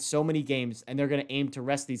going to win so many games, and they're going to aim to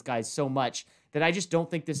rest these guys so much that I just don't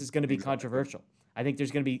think this is going to be controversial. I think there's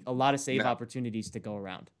going to be a lot of save opportunities to go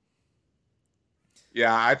around.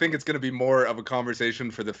 Yeah, I think it's going to be more of a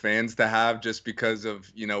conversation for the fans to have just because of,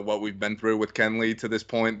 what we've been through with Kenley to this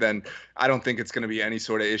point. Then I don't think it's going to be any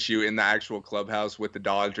sort of issue in the actual clubhouse with the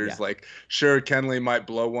Dodgers. Yeah. Like, sure, Kenley might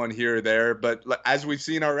blow one here or there, but as we've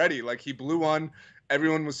seen already, like he blew one.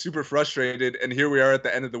 Everyone was super frustrated, and here we are at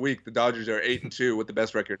the end of the week. The Dodgers are 8-2 with the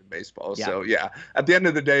best record in baseball. Yeah. So, at the end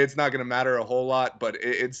of the day, it's not going to matter a whole lot, but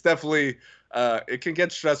it's definitely it can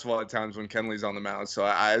get stressful at times when Kenley's on the mound. So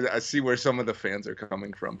I see where some of the fans are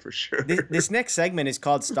coming from for sure. This next segment is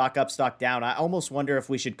called Stock Up, Stock Down. I almost wonder if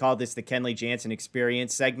we should call this the Kenley Jansen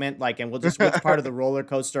Experience segment. And we'll just, which part of the roller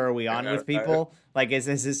coaster are we on with people? Is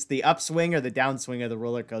this the upswing or the downswing of the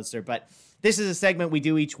roller coaster? But this is a segment we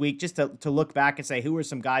do each week just to look back and say, who are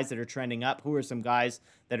some guys that are trending up? Who are some guys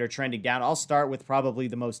that are trending down? I'll start with probably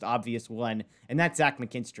the most obvious one, and that's Zach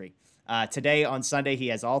McKinstry. Today on Sunday, he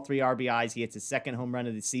has all 3 RBIs. He hits his 2nd home run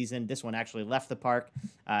of the season. This one actually left the park.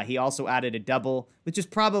 He also added a double, which is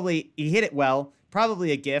probably, he hit it well,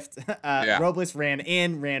 probably a gift. Robles ran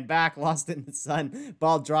in, ran back, lost it in the sun.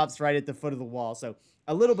 Ball drops right at the foot of the wall. So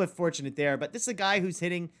a little bit fortunate there, but this is a guy who's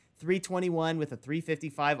hitting 321 with a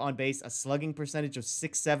 355 on base, a slugging percentage of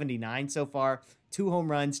 679 so far, 2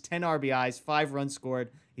 home runs, 10 RBIs, 5 runs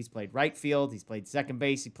scored. He's played right field. He's played second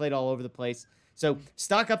base. He played all over the place. So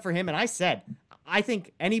stock up for him. And I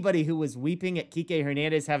think anybody who was weeping at Kike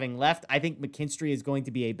Hernandez having left, I think McKinstry is going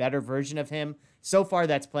to be a better version of him. So far,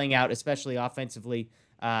 that's playing out, especially offensively,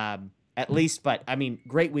 at least. But, I mean,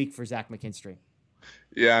 great week for Zach McKinstry.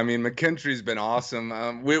 Yeah, I mean, McKinstry's been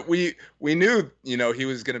awesome. We knew, he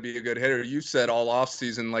was going to be a good hitter. You said all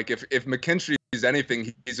offseason, like, if McKinstry is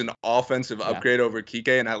anything, he's an offensive upgrade over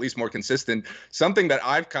Kike and at least more consistent. Something that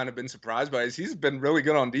I've kind of been surprised by is he's been really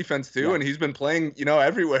good on defense too, and he's been playing,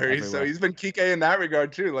 everywhere. So he's been Kike in that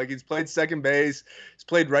regard too. Like, he's played second base, he's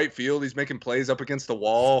played right field, he's making plays up against the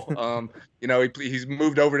wall. He's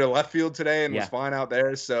moved over to left field today and was fine out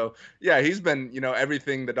there. So yeah, he's been,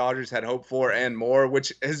 everything the Dodgers had hoped for and more,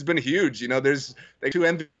 which has been huge. There's 2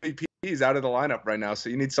 MVPs out of the lineup right now, so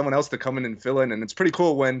you need someone else to come in and fill in, and it's pretty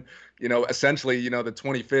cool when essentially the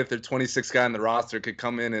 25th or 26th guy on the roster could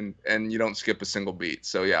come in and you don't skip a single beat.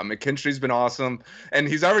 So yeah, McKinstry's been awesome, and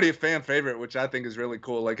he's already a fan favorite, which I think is really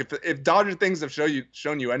cool. Like, if Dodger things have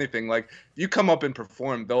shown you anything, like, if you come up and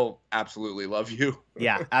perform, they'll absolutely love you.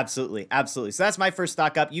 Yeah, absolutely. So that's my first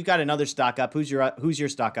stock up. You've got another stock up. Who's your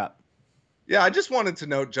stock up? Yeah, I just wanted to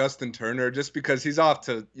note Justin Turner, just because he's off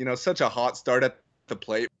to such a hot start at the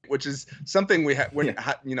plate, which is something we're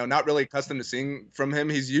not really accustomed to seeing from him.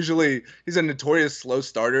 He's a notorious slow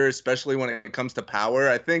starter, especially when it comes to power.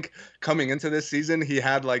 I think coming into this season, he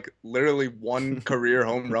had like literally 1 career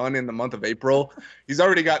home run in the month of April. He's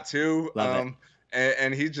already got 2.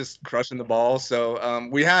 And he's just crushing the ball. So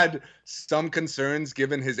we had some concerns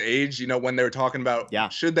given his age, when they were talking about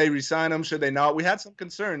should they re-sign him, should they not? We had some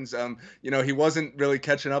concerns. He wasn't really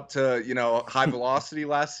catching up to, high velocity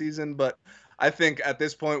last season, but I think at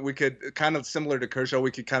this point we could, kind of similar to Kershaw,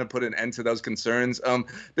 we could kind of put an end to those concerns.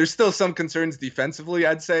 There's still some concerns defensively,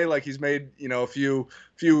 I'd say. Like, he's made, a few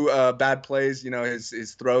bad plays.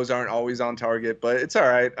 His throws aren't always on target, but it's all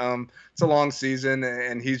right. It's a long season,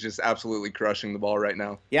 and he's just absolutely crushing the ball right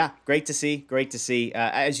now. Yeah, great to see.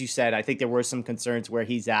 As you said, I think there were some concerns where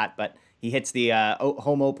he's at, but he hits the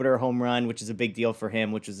home opener home run, which is a big deal for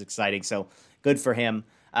him, which was exciting. So good for him.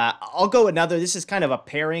 I'll go another. This is kind of a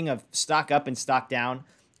pairing of stock up and stock down.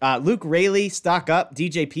 Luke Raley, stock up.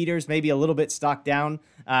 DJ Peters, maybe a little bit stock down.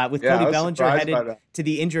 With Cody Bellinger headed to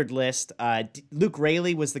the injured list. Luke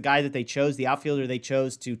Raley was the guy that they chose, the outfielder they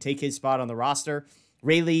chose to take his spot on the roster.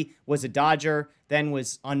 Raley was a Dodger, then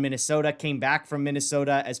was on Minnesota, came back from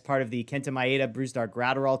Minnesota as part of the Kenta Maeda, Brusdar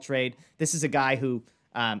Graterol trade. This is a guy who,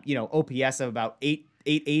 OPS of about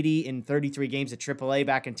 880 in 33 games at AAA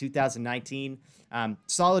back in 2019.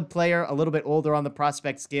 Solid player, a little bit older on the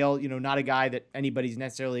prospect scale, not a guy that anybody's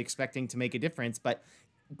necessarily expecting to make a difference, but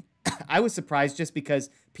I was surprised just because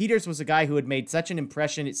Peters was a guy who had made such an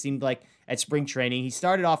impression, it seemed like, at spring training. He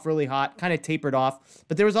started off really hot, kind of tapered off,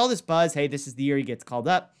 but there was all this buzz, hey, this is the year he gets called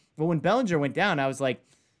up. But when Bellinger went down, I was like,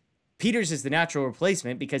 Peters is the natural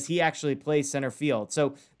replacement because he actually plays center field.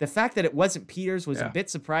 So the fact that it wasn't Peters was a bit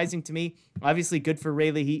surprising to me. Obviously good for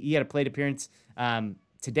Raley. He had a plate appearance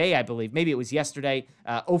today, I believe. Maybe it was yesterday,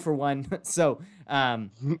 0 for 1. So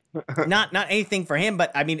not anything for him,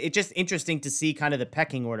 but I mean, it's just interesting to see kind of the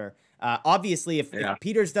pecking order. Obviously, if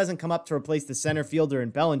Peters doesn't come up to replace the center fielder in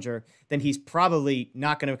Bellinger, then he's probably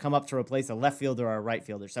not going to come up to replace a left fielder or a right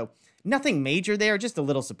fielder. So nothing major there, just a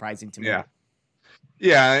little surprising to me.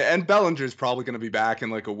 Yeah, and Bellinger's probably going to be back in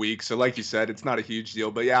like a week. So like you said, it's not a huge deal.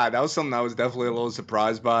 But yeah, that was something I was definitely a little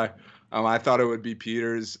surprised by. I thought it would be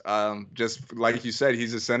Peters. Just like you said,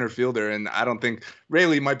 he's a center fielder, and I don't think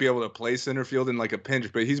Raley might be able to play center field in like a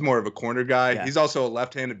pinch, but he's more of a corner guy. Yeah. He's also a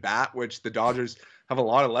left-handed bat, which the Dodgers have a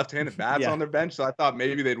lot of left-handed bats on their bench. So I thought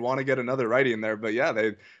maybe they'd want to get another righty in there. But yeah,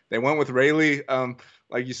 they went with Raley.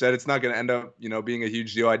 Like you said, it's not going to end up, being a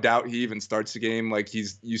huge deal. I doubt he even starts the game. Like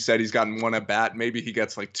you said, he's gotten 1 at bat. Maybe he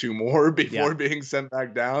gets like 2 more before being sent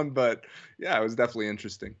back down. But yeah, it was definitely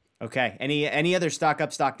interesting. Okay. Any other stock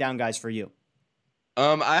up, stock down guys for you?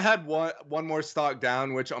 I had one more stock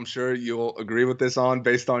down, which I'm sure you'll agree with this on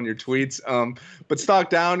based on your tweets. But stock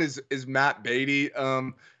down is Matt Beatty.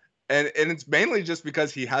 and it's mainly just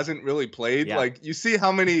because he hasn't really played. Yeah. Like you see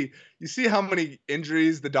how many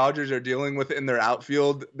injuries the Dodgers are dealing with in their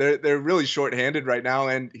outfield. They're really shorthanded right now,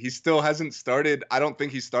 and he still hasn't started. I don't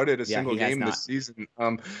think he started a Yeah, single he has game not. this season.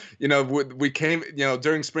 We came,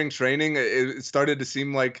 during spring training, it started to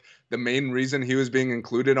seem like the main reason he was being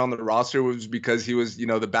included on the roster was because he was,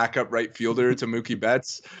 the backup right fielder to Mookie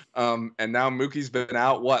Betts. And now Mookie's been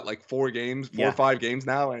out, like 4 or Yeah. 5 games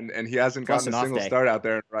now, and he hasn't Plus gotten an a off single day. start out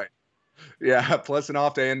there. Right. Yeah, plus an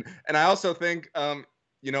off day. And I also think,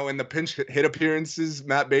 in the pinch hit appearances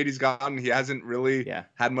Matt Beatty's gotten, he hasn't really Yeah.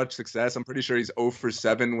 had much success. I'm pretty sure he's 0 for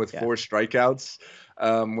 7 with Yeah. 4 strikeouts,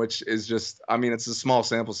 which is just, I mean, it's a small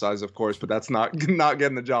sample size, of course, but that's not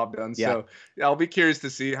getting the job done. Yeah. So yeah, I'll be curious to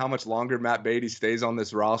see how much longer Matt Beatty stays on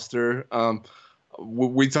this roster.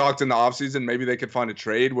 We talked in the offseason, maybe they could find a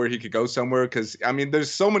trade where he could go somewhere, because I mean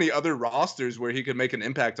there's so many other rosters where he could make an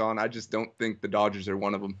impact on. I just don't think the Dodgers are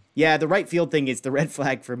one of them. Yeah, the right field thing is the red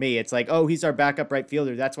flag for me. It's like, oh, he's our backup right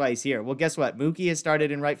fielder. That's why he's here. Well, guess what? Mookie has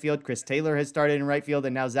started in right field. Chris Taylor has started in right field.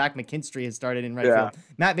 And now Zach McKinstry has started in right field.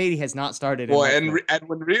 Matt Beatty has not started in right field.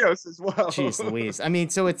 Edwin Rios as well. Jeez Louise. I mean,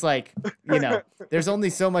 so it's like, there's only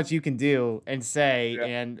so much you can do and say. Yeah.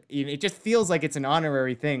 And it just feels like it's an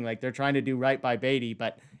honorary thing. Like they're trying to do right by Beatty,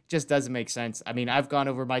 but it just doesn't make sense. I mean, I've gone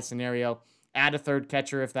over my scenario. Add a third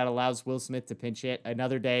catcher if that allows Will Smith to pinch hit.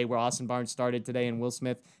 Another day where Austin Barnes started today and Will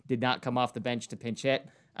Smith did not come off the bench to pinch hit.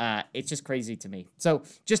 It's just crazy to me. So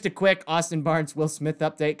just a quick Austin Barnes, Will Smith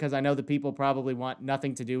update, because I know the people probably want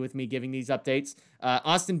nothing to do with me giving these updates.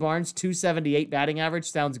 Austin Barnes, 278 batting average.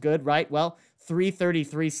 Sounds good, right? Well,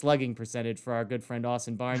 333 slugging percentage for our good friend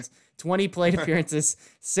Austin Barnes. 20 plate appearances,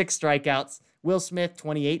 6 strikeouts. Will Smith,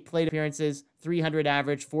 28 plate appearances, 300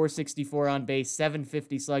 average, 464 on base,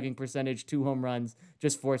 750 slugging percentage, 2 home runs,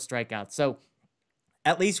 just 4 strikeouts. So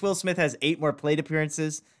at least Will Smith has 8 more plate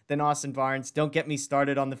appearances than Austin Barnes. Don't get me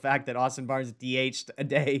started on the fact that Austin Barnes DH'd a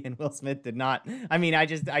day and Will Smith did not. I mean, I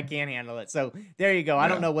can't handle it. So there you go. I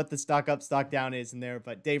don't know what the stock up, stock down is in there,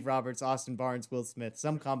 but Dave Roberts, Austin Barnes, Will Smith,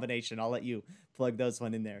 some combination. I'll let you plug those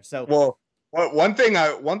one in there. So one thing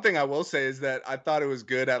I will say is that I thought it was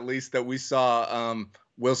good, at least, that we saw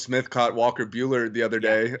Will Smith caught Walker Buehler the other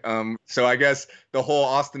day. So I guess the whole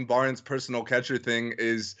Austin Barnes personal catcher thing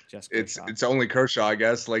is it's only Kershaw, I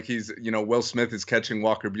guess. Like he's, Will Smith is catching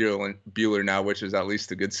Walker Buehler now, which is at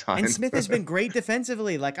least a good sign. And Smith has been great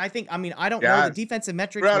defensively. Like I don't know the defensive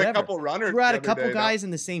metrics. Threw out a couple guys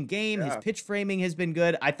in the same game. His pitch framing has been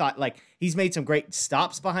good. I thought he's made some great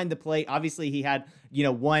stops behind the plate. Obviously he had,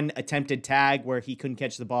 one attempted tag where he couldn't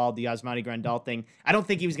catch the ball, the Yasmani Grandal thing. I don't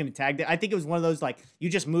think he was going to tag it. I think it was one of those, you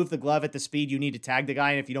just move the glove at the speed you need to tag the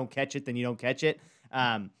guy, and if you don't catch it, then you don't catch it.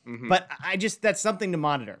 But that's something to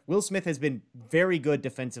monitor. Will Smith has been very good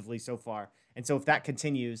defensively so far. And so if that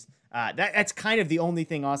continues, that's kind of the only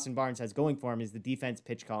thing Austin Barnes has going for him is the defense,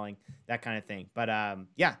 pitch calling, that kind of thing. But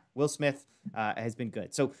Will Smith has been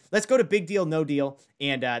good. So let's go to big deal, no deal.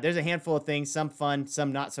 And there's a handful of things, some fun,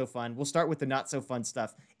 some not so fun. We'll start with the not so fun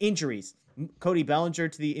stuff. Injuries. Cody Bellinger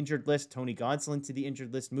to the injured list. Tony Gonsolin to the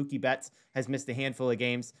injured list. Mookie Betts has missed a handful of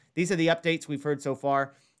games. These are the updates we've heard so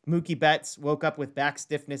far. Mookie Betts woke up with back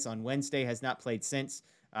stiffness on Wednesday, has not played since.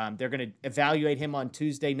 They're going to evaluate him on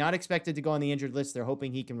Tuesday. Not expected to go on the injured list. They're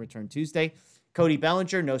hoping he can return Tuesday. Cody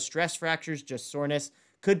Bellinger, no stress fractures, just soreness.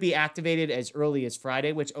 Could be activated as early as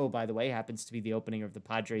Friday, which, oh, by the way, happens to be the opening of the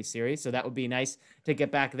Padres series. So that would be nice to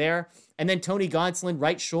get back there. And then Tony Gonsolin,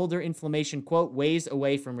 right shoulder inflammation, quote, ways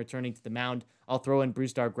away from returning to the mound. I'll throw in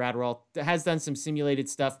Brusdar Graterol. Has done some simulated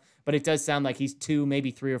stuff, but it does sound like he's 2,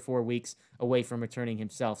 maybe 3 or 4 weeks away from returning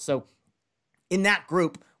himself. So in that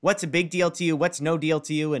group, what's a big deal to you? What's no deal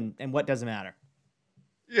to you? And what doesn't matter?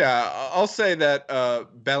 Yeah, I'll say that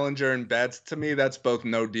Bellinger and Betts, to me, that's both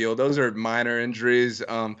no deal. Those are minor injuries.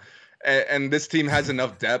 And this team has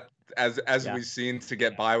enough depth as we've seen to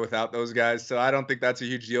get by without those guys. So I don't think that's a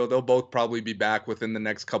huge deal. They'll both probably be back within the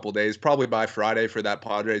next couple days, probably by Friday for that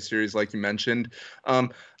Padres series, like you mentioned.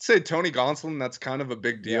 I'd say Tony Gonsolin, that's kind of a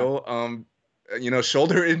big deal.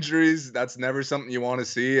 Shoulder injuries, that's never something you want to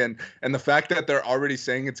see. And the fact that they're already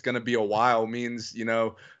saying it's going to be a while means,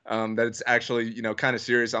 that it's actually, kind of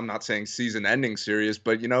serious. I'm not saying season ending serious,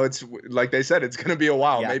 but, it's like they said, it's going to be a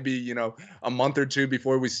while, maybe, a month or 2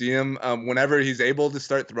 before we see him. Whenever he's able to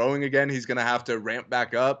start throwing again, he's going to have to ramp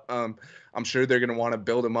back up. I'm sure they're going to want to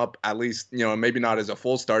build him up at least, maybe not as a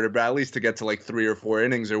full starter, but at least to get to 3 or 4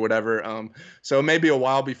 innings or whatever. So maybe a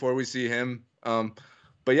while before we see him.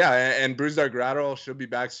 But yeah, and Brusdar Graterol should be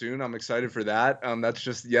back soon. I'm excited for that. That's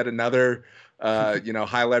just yet another,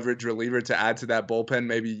 high leverage reliever to add to that bullpen.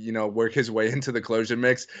 Maybe, work his way into the closure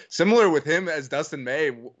mix. Similar with him as Dustin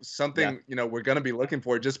May, something, we're going to be looking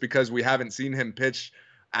for just because we haven't seen him pitch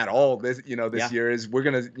at all this year is we're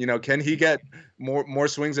going to, can he get more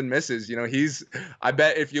swings and misses? I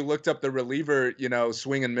bet if you looked up the reliever,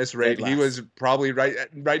 swing and miss rate, he was probably right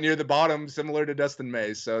near the bottom, similar to Dustin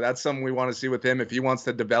May. So that's something we want to see with him. If he wants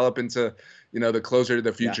to develop into, the closer to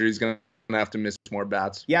the future, he's going to have to miss more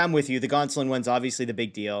bats. Yeah, I'm with you. The Gonsolin one's obviously the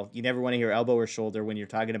big deal. You never want to hear elbow or shoulder when you're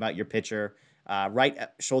talking about your pitcher. Right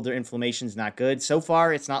shoulder inflammation is not good. So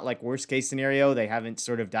far, it's not like worst case scenario. They haven't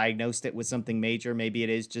sort of diagnosed it with something major. Maybe it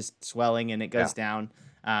is just swelling and it goes down.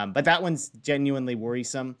 But that one's genuinely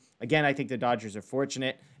worrisome. Again, I think the Dodgers are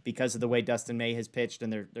fortunate because of the way Dustin May has pitched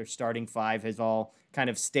and their starting five has all kind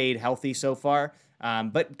of stayed healthy so far.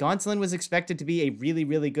 But Gonsolin was expected to be a really,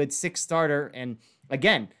 really good sixth starter. And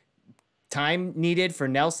again, time needed for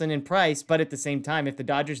Nelson and Price. But at the same time, if the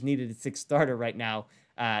Dodgers needed a sixth starter right now,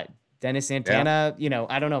 Dennis Santana,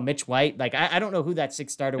 I don't know, Mitch White. Like, I don't know who that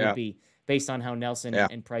sixth starter would be based on how Nelson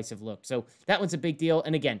and Price have looked. So that one's a big deal.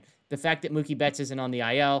 And again, the fact that Mookie Betts isn't on the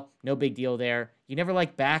IL, no big deal there. You never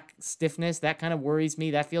like back stiffness. That kind of worries me.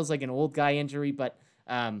 That feels like an old guy injury, but,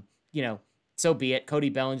 so be it. Cody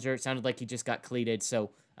Bellinger, it sounded like he just got cleated. So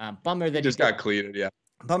bummer that he got cleated,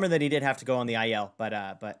 Bummer that he did have to go on the IL,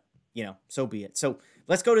 but so be it. So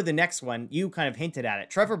let's go to the next one. You kind of hinted at it.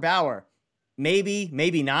 Trevor Bauer. Maybe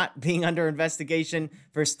not being under investigation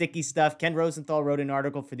for sticky stuff. Ken Rosenthal wrote an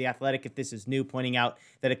article for The Athletic, if this is new, pointing out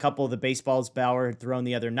that a couple of the baseballs Bauer had thrown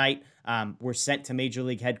the other night were sent to Major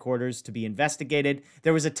League headquarters to be investigated.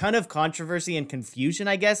 There was a ton of controversy and confusion,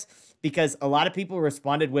 I guess, because a lot of people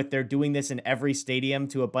responded with they're doing this in every stadium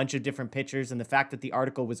to a bunch of different pitchers, and the fact that the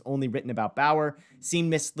article was only written about Bauer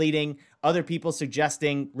seemed misleading. Other people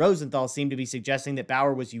Rosenthal seemed to be suggesting that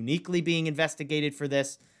Bauer was uniquely being investigated for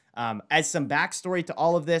this. As some backstory to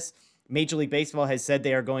all of this, Major League Baseball has said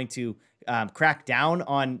they are going to crack down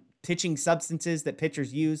on pitching substances that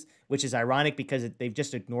pitchers use, which is ironic because they've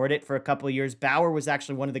just ignored it for a couple of years. Bauer was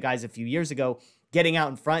actually one of the guys a few years ago getting out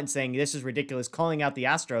in front and saying, this is ridiculous, calling out the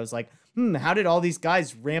Astros like, how did all these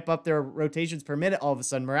guys ramp up their rotations per minute all of a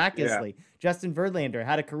sudden miraculously? Justin Verlander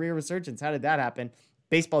had a career resurgence. How did that happen?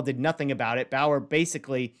 Baseball did nothing about it. Bauer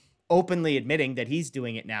basically openly admitting that he's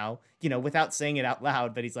doing it now, without saying it out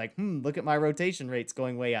loud, but he's like, look at my rotation rates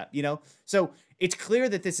going way up, So it's clear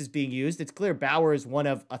that this is being used. It's clear Bauer is one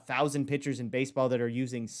of 1,000 pitchers in baseball that are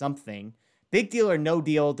using something. Big deal or no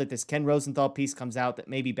deal that this Ken Rosenthal piece comes out that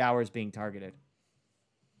maybe Bauer is being targeted?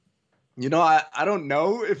 I don't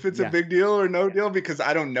know if it's a big deal or no deal because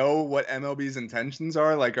I don't know what MLB's intentions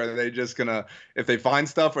are. Like, are they just going to, if they find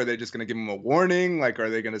stuff, are they just going to give him a warning? Like,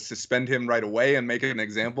 are they going to suspend him right away and make an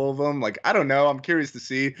example of him? Like, I don't know. I'm curious to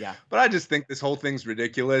see. Yeah. But I just think this whole thing's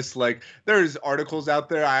ridiculous. Like, there's articles out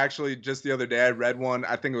there. I actually, just the other day, I read one.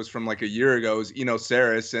 I think it was from like a year ago. It was Eno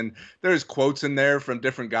Saris. And there's quotes in there from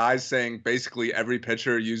different guys saying basically every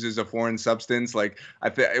pitcher uses a foreign substance. Like,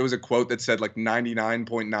 it was a quote that said like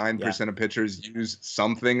 99.9% of pitchers use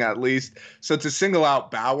something at least. So to single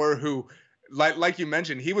out Bauer, who like you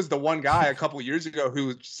mentioned, he was the one guy a couple years ago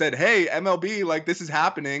who said, hey, MLB, like this is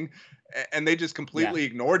happening, and they just completely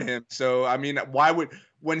ignored him. So I mean,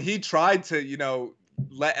 when he tried to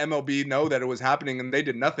let MLB know that it was happening and they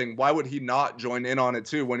did nothing, why would he not join in on it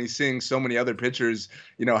too when he's seeing so many other pitchers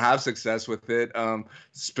have success with it,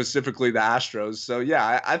 specifically the Astros? So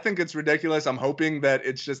yeah, I think it's ridiculous. I'm hoping that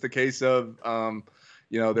it's just a case of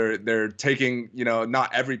they're taking,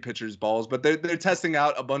 not every pitcher's balls, but they're testing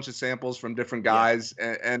out a bunch of samples from different guys.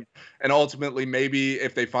 And ultimately, maybe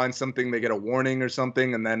if they find something, they get a warning or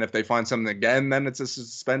something. And then if they find something again, then it's a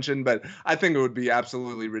suspension. But I think it would be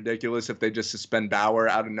absolutely ridiculous if they just suspend Bauer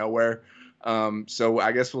out of nowhere. So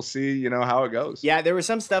I guess we'll see, how it goes. Yeah, there was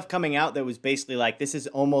some stuff coming out that was basically like, this is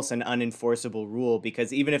almost an unenforceable rule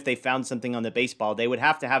because even if they found something on the baseball, they would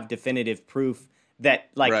have to have definitive proof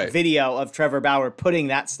that video of Trevor Bauer putting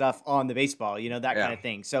that stuff on the baseball, that kind of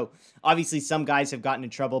thing. So obviously some guys have gotten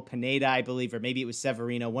in trouble. Pineda, I believe, or maybe it was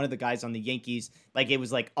Severino, one of the guys on the Yankees, like it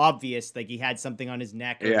was like obvious, like he had something on his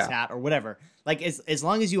neck or his hat or whatever. Like as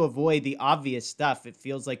long as you avoid the obvious stuff, it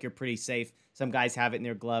feels like you're pretty safe. Some guys have it in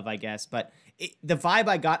their glove, I guess. But the vibe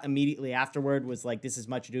I got immediately afterward was like, this is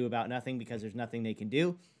much ado about nothing because there's nothing they can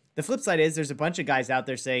do. The flip side is there's a bunch of guys out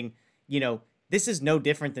there saying, this is no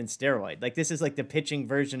different than steroid. Like this is like the pitching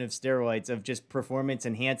version of steroids of just performance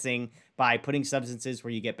enhancing by putting substances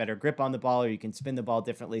where you get better grip on the ball or you can spin the ball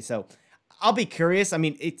differently. So I'll be curious. I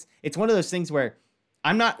mean, it's one of those things where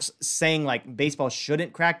I'm not saying like baseball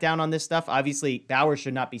shouldn't crack down on this stuff. Obviously, Bauer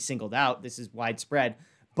should not be singled out. This is widespread.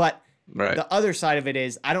 But Right. the other side of it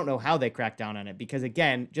is I don't know how they crack down on it because,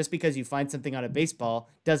 again, just because you find something on a baseball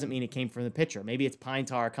doesn't mean it came from the pitcher. Maybe it's pine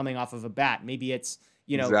tar coming off of a bat. Maybe it's,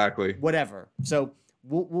 Exactly. whatever. So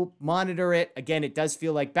we'll monitor it. Again, it does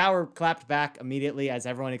feel like Bauer clapped back immediately, as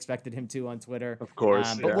everyone expected him to on Twitter. Of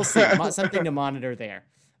course. But we'll see. Something to monitor there.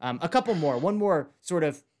 A couple more. One more sort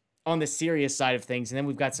of on the serious side of things, and then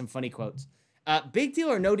we've got some funny quotes. Big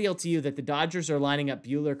deal or no deal to you that the Dodgers are lining up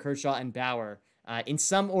Buehler, Kershaw, and Bauer in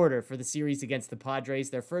some order for the series against the Padres?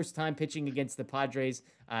 Their first time pitching against the Padres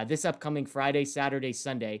this upcoming Friday, Saturday,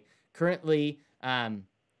 Sunday. Currently,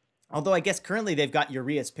 although I guess currently they've got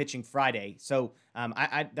Urias pitching Friday. So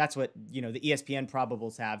that's what, the ESPN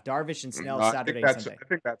probables have. Darvish and Snell Saturday, Sunday. I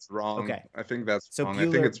think that's wrong. Okay. I think that's so wrong.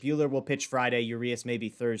 Buehler will pitch Friday, Urias maybe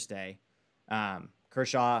Thursday.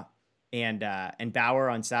 Kershaw and Bauer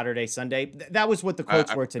on Saturday, Sunday. That was what the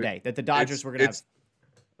quotes were today, that the Dodgers were going to have.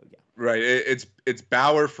 Right. It's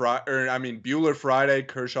Bauer Buehler Friday,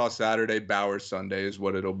 Kershaw Saturday, Bauer Sunday is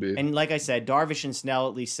what it'll be. And like I said, Darvish and Snell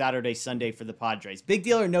at least Saturday, Sunday for the Padres. Big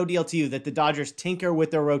deal or no deal to you that the Dodgers tinker with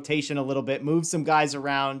their rotation a little bit, move some guys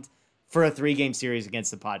around for a 3-game series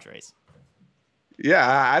against the Padres?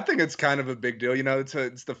 Yeah, I think it's kind of a big deal.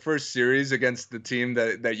 It's the first series against the team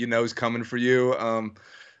that is coming for you.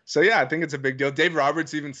 So yeah, I think it's a big deal. Dave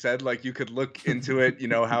Roberts even said like you could look into it,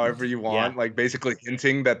 however you want, like basically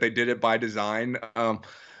hinting that they did it by design.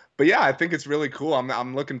 But yeah, I think it's really cool.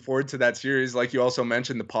 I'm looking forward to that series. Like you also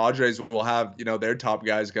mentioned, the Padres will have their top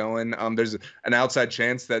guys going. There's an outside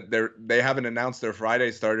chance that they haven't announced their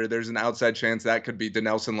Friday starter. There's an outside chance that could be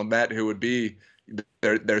Dinelson Lamet, who would be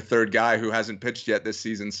their third guy who hasn't pitched yet this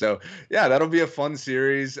season. So yeah, that'll be a fun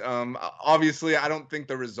series. Obviously, I don't think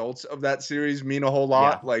the results of that series mean a whole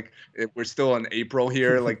lot. Yeah. Like we're still in April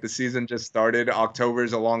here. Like the season just started. October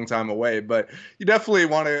is a long time away, but you definitely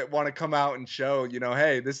want to come out and show,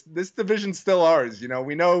 hey, this division's still ours.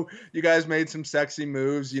 We know you guys made some sexy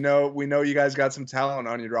moves. We know you guys got some talent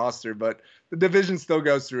on your roster, but the division still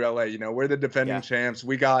goes through LA. We're the defending champs.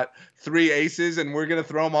 We got 3 aces, and we're gonna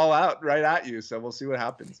throw them all out right at you. So we'll see what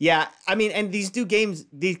happens. Yeah, I mean, and these games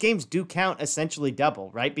do count essentially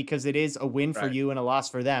double, right? Because it is a win for you and a loss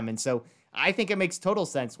for them, and so I think it makes total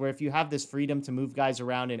sense. Where if you have this freedom to move guys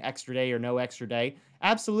around an extra day or no extra day,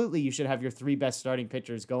 absolutely you should have your 3 best starting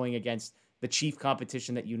pitchers going against the chief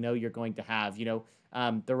competition that you're going to have.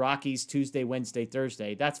 The Rockies Tuesday, Wednesday,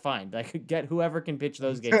 Thursday. That's fine. Like get whoever can pitch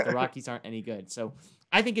those games. The Rockies aren't any good. So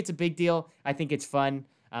I think it's a big deal. I think it's fun.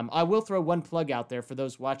 I will throw one plug out there for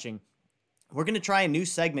those watching. We're going to try a new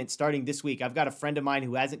segment starting this week. I've got a friend of mine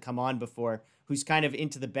who hasn't come on before, who's kind of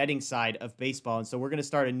into the betting side of baseball. And so we're going to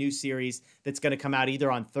start a new series that's going to come out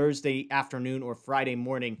either on Thursday afternoon or Friday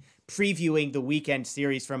morning, previewing the weekend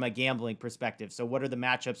series from a gambling perspective. So what are the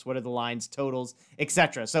matchups? What are the lines, totals,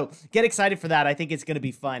 etc. So get excited for that. I think it's going to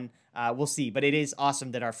be fun. We'll see. But it is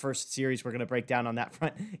awesome that our first series we're going to break down on that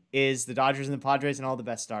front is the Dodgers and the Padres and all the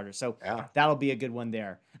best starters. So that'll be a good one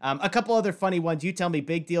there. A couple other funny ones. You tell me,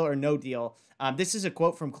 big deal or no deal. This is a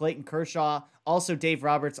quote from Clayton Kershaw, also Dave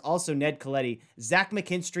Roberts, also Ned Coletti. Zach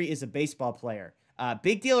McKinstry is a baseball player.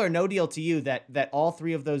 Big deal or no deal to you that all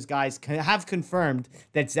 3 of those guys have confirmed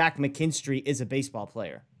that Zach McKinstry is a baseball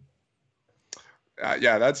player?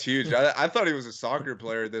 Yeah, that's huge. I thought he was a soccer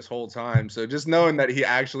player this whole time. So just knowing that he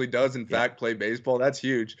actually does, in fact, play baseball, that's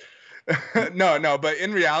huge. No, but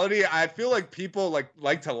in reality, I feel like people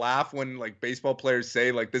like to laugh when baseball players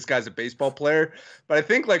say this guy's a baseball player. But I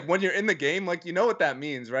think when you're in the game, what that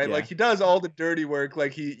means, right? Yeah. He does all the dirty work.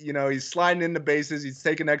 He's sliding into bases, he's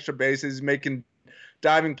taking extra bases, making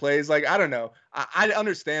diving plays. I don't know. I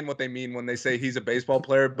understand what they mean when they say he's a baseball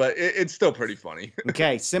player, but it's still pretty funny.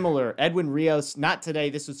 Okay, similar. Edwin Rios, not today.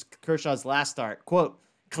 This was Kershaw's last start. Quote,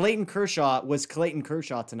 Clayton Kershaw was Clayton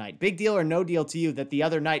Kershaw tonight. Big deal or no deal to you that the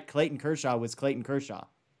other night Clayton Kershaw was Clayton Kershaw?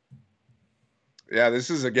 Yeah, this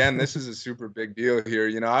is a super big deal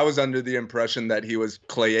here. I was under the impression that he was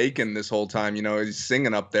Clay Aiken this whole time. He's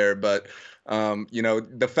singing up there, but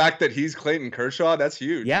the fact that he's Clayton Kershaw, that's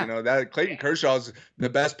huge. Yeah. That Clayton Kershaw is the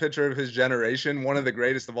best pitcher of his generation, one of the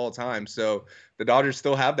greatest of all time. So the Dodgers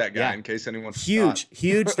still have that guy in case anyone huge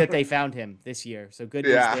that they found him this year. So good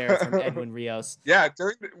news there from Edwin Rios. Yeah,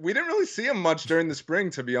 we didn't really see him much during the spring,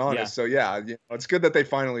 to be honest. So it's good that they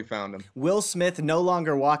finally found him. Will Smith no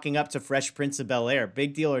longer walking up to Fresh Prince of Bel-Air.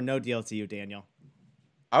 Big deal or no deal to you, Daniel?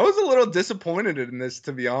 I was a little disappointed in this,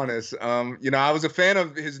 to be honest. I was a fan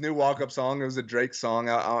of his new walk-up song. It was a Drake song.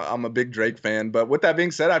 I'm a big Drake fan. But with that being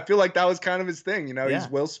said, I feel like that was kind of his thing. He's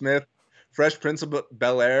Will Smith, Fresh Prince of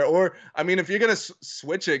Bel-Air, or I mean, if you're gonna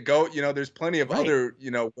switch it, go. There's plenty of other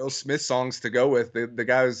Will Smith songs to go with. The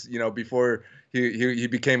guy was before he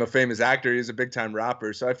became a famous actor, he was a big time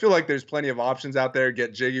rapper. So I feel like there's plenty of options out there.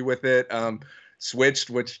 Get jiggy with it. Switched,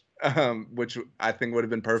 which I think would have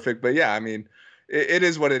been perfect. But yeah, I mean, it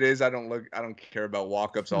is what it is. I don't care about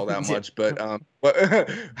walk-ups all that much, but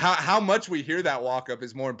how much we hear that walk-up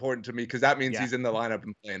is more important to me, because that means he's in the lineup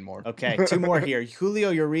and playing more. Okay, two more here. Julio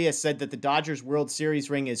Urias said that the Dodgers World Series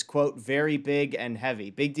ring is, quote, very big and heavy.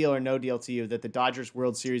 Big deal or no deal to you that the Dodgers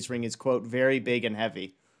World Series ring is, quote, very big and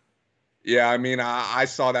heavy? Yeah, I mean, I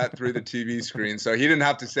saw that through the TV screen, so he didn't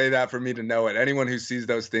have to say that for me to know it. Anyone who sees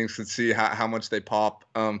those things can see how much they pop.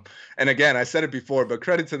 And again, I said it before, but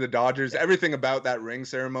credit to the Dodgers. Everything about that ring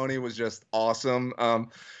ceremony was just awesome.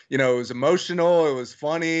 It was emotional. It was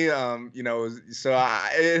funny.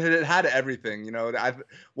 It had everything.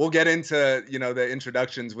 We'll get into the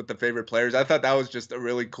introductions with the favorite players. I thought that was just a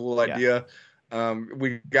really cool idea.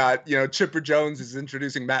 We got Chipper Jones is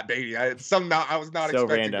introducing Matt Beatty. I was not expecting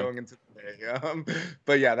random going into today.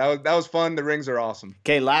 But yeah, that was fun. The rings are awesome.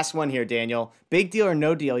 Okay, last one here, Daniel. Big deal or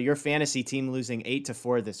no deal? Your fantasy team losing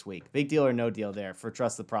 8-4 this week. Big deal or no deal there for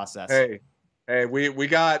Trust the Process? Hey, we're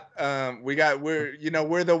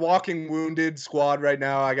the walking wounded squad right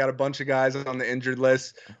now. I got a bunch of guys on the injured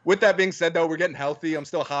list. With that being said, though, we're getting healthy. I'm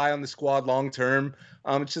still high on the squad long term.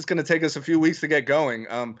 It's just going to take us a few weeks to get going.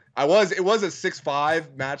 It was a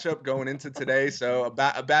 6-5 matchup going into today, so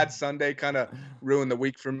a bad Sunday kind of ruined the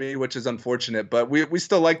week for me, which is unfortunate. But we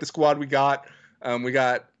still like the squad we got. We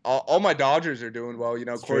got all my Dodgers are doing well.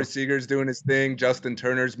 Corey Seager's doing his thing. Justin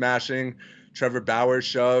Turner's mashing. Trevor Bauer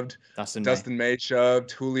shoved. Dustin May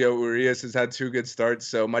shoved. Julio Urias has had 2 good starts.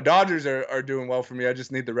 So my Dodgers are doing well for me. I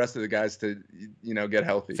just need the rest of the guys to, get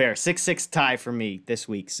healthy. Fair. 6-6 tie for me this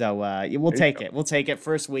week. So we'll take it. We'll take it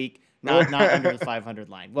first week, not under the 500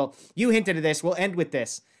 line. Well, you hinted at this. We'll end with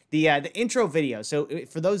this. The intro video. So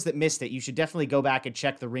for those that missed it, you should definitely go back and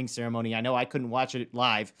check the ring ceremony. I know I couldn't watch it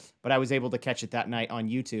live, but I was able to catch it that night on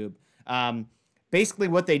YouTube. Basically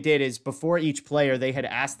what they did is before each player, they had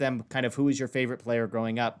asked them kind of who was your favorite player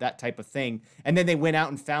growing up, that type of thing. And then they went out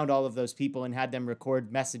and found all of those people and had them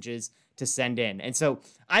record messages to send in. And so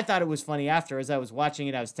I thought it was funny after, as I was watching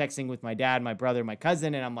it, I was texting with my dad, my brother, my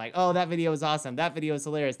cousin, and I'm like, oh, that video is awesome. That video is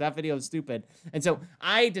hilarious. That video is stupid. And so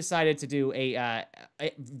I decided to do a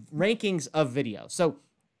rankings of video. So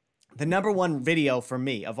the number one video for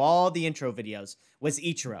me of all the intro videos was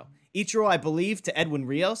Ichiro. Ichiro, I believe, to Edwin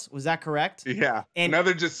Rios. Was that correct? Yeah. And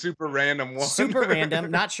another just super random one. Super random.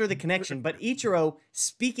 Not sure the connection. But Ichiro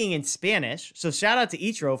speaking in Spanish. So shout out to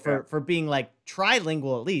Ichiro for being like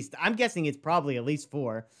trilingual at least. I'm guessing it's probably at least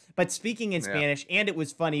 4. But speaking in Spanish. And it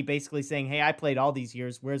was funny basically saying, hey, I played all these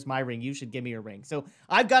years. Where's my ring? You should give me a ring. So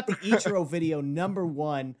I've got the Ichiro video number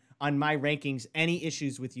 1 on my rankings. Any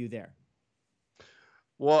issues with you there?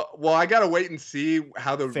 Well, I gotta wait and see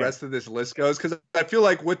how the rest of this list goes, because I feel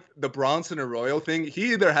like with the Bronson Arroyo thing,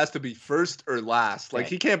 he either has to be first or last. Like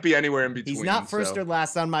he can't be anywhere in between. He's not first or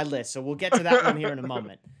last on my list, so we'll get to that one here in a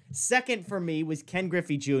moment. Second for me was Ken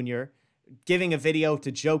Griffey Jr. giving a video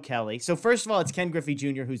to Joe Kelly. So first of all, it's Ken Griffey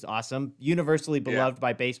Jr., who's awesome, universally beloved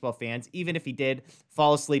by baseball fans, even if he did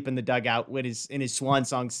fall asleep in the dugout in his swan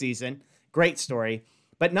song season. Great story.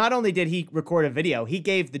 But not only did he record a video, he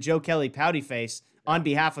gave the Joe Kelly pouty face on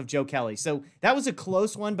behalf of Joe Kelly. So that was a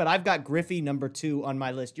close one, but I've got Griffey number 2 on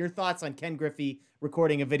my list. Your thoughts on Ken Griffey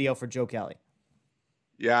recording a video for Joe Kelly?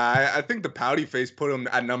 Yeah, I think the pouty face put him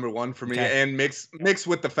at number 1 for me, and mix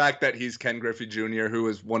with the fact that he's Ken Griffey Jr., who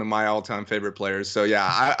is one of my all-time favorite players. So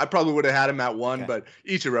yeah, I probably would have had him at 1, but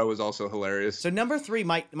Ichiro was also hilarious. So number 3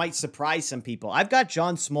 might surprise some people. I've got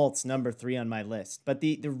John Smoltz number 3 on my list, but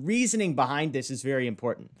the reasoning behind this is very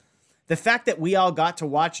important. The fact that we all got to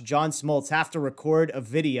watch John Smoltz have to record a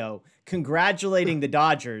video congratulating the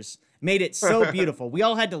Dodgers made it so beautiful. We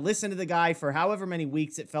all had to listen to the guy for however many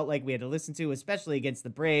weeks it felt like we had to listen to, especially against the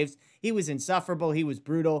Braves. He was insufferable. He was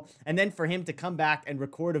brutal. And then for him to come back and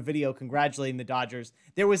record a video congratulating the Dodgers,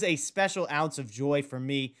 there was a special ounce of joy for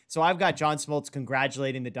me. So I've got John Smoltz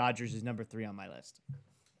congratulating the Dodgers as number 3 on my list.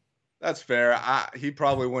 That's fair. He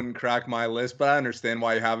probably wouldn't crack my list, but I understand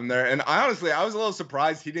why you have him there. And I was a little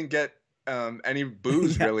surprised he didn't get any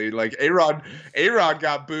boos really. Like A-Rod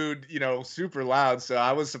got booed, super loud. So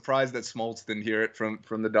I was surprised that Smoltz didn't hear it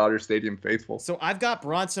from the Dodger Stadium faithful. So I've got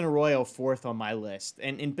Bronson Arroyo 4th on my list,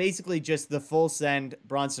 and basically just the full send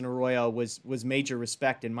Bronson Arroyo was major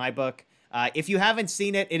respect in my book. If you haven't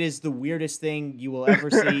seen it, it is the weirdest thing you will ever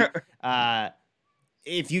see.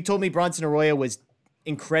 If you told me Bronson Arroyo was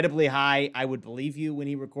incredibly high, I would believe you when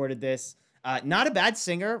he recorded this. Not a bad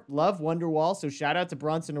singer. Love Wonderwall. So shout out to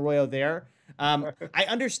Bronson Arroyo there. I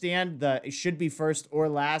understand it should be first or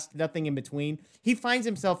last, nothing in between. He finds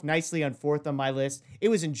himself nicely on 4th on my list. It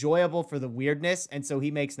was enjoyable for the weirdness, and so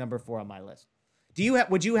he makes number 4 on my list.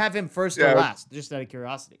 Would you have him first or last? Just out of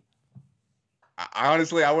curiosity.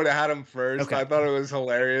 Honestly, I would have had him first. Okay. I thought it was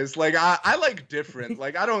hilarious. Like I like different.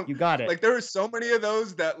 Like I don't. You got it. Like there were so many of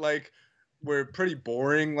those that like were pretty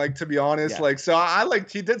boring. Like to be honest, Yeah. like so I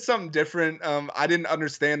liked he did something different. I didn't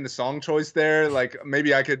understand the song choice there. Like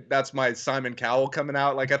maybe I could. That's my Simon Cowell coming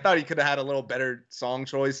out. Like I thought he could have had a little better song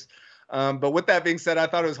choice. But with that being said, I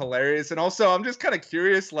thought it was hilarious. And also, I'm just kind of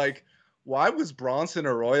curious, like. Why was Bronson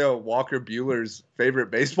Arroyo Walker Buehler's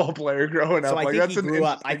favorite baseball player growing up? So I like, think that's he grew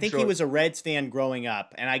up. I interesting think choice. he was a Reds fan growing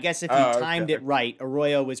up, and I guess if he timed it right,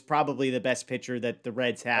 Arroyo was probably the best pitcher that the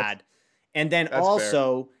Reds had. And then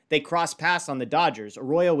also they crossed paths on the Dodgers.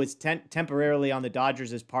 Arroyo was temporarily on the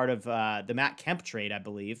Dodgers as part of the Matt Kemp trade, I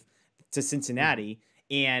believe, to Cincinnati.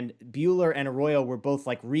 And Buehler and Arroyo were both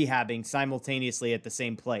like rehabbing simultaneously at the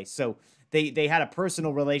same place. So they had a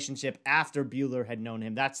personal relationship after Buehler had known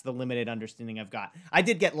him. That's the limited understanding I've got. I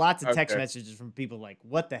did get lots of text messages from people like,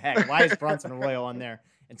 what the heck? Why is Bronson Arroyo on there?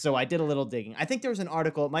 And so I did a little digging. I think there was an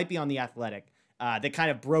article, it might be on The Athletic, that kind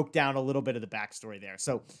of broke down a little bit of the backstory there.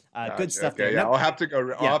 So good stuff there. Yeah, I'll have to go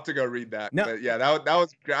read that. No. But yeah, that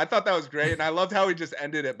was great. I thought that was great, and I loved how he just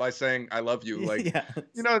ended it by saying "I love you." Like,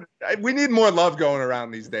 you know, we need more love going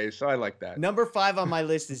around these days, so I like that. Number 5 on my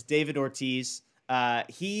list is David Ortiz.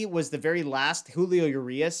 He was the very last. Julio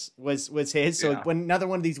Urias was his. So when another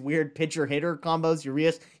one of these weird pitcher hitter combos.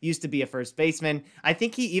 Urias used to be a first baseman. I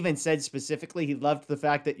think he even said specifically he loved the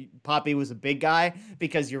fact that Papi was a big guy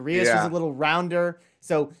because Urias was a little rounder.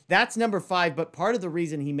 So that's number 5. But part of the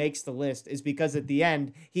reason he makes the list is because at the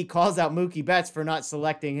end he calls out Mookie Betts for not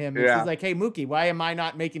selecting him. He's like, "Hey Mookie, why am I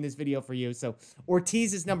not making this video for you?" So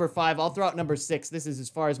Ortiz is number 5. I'll throw out number 6. This is as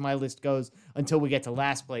far as my list goes until we get to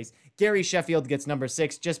last place. Gary Sheffield gets number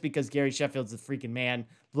 6 just because Gary Sheffield's a freaking man.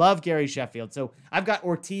 Love Gary Sheffield. So I've got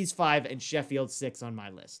Ortiz 5 and Sheffield 6 on my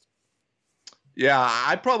list. Yeah,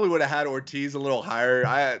 I probably would have had Ortiz a little higher.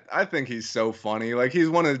 I think he's so funny. Like he's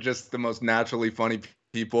one of just the most naturally funny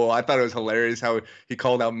people. I thought it was hilarious how he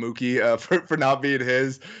called out Mookie for not being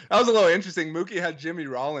his. That was a little interesting. Mookie had Jimmy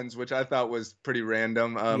Rollins, which I thought was pretty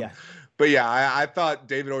random. But yeah, I thought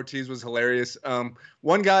David Ortiz was hilarious.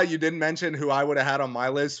 One guy you didn't mention who I would have had on my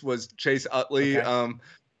list was Chase Utley. Okay.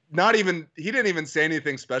 He didn't even say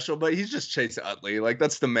anything special, but he's just Chase Utley. Like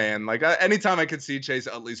that's the man. Like anytime I could see Chase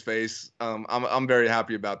Utley's face, I'm very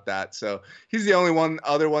happy about that. So he's the only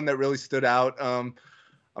other one that really stood out.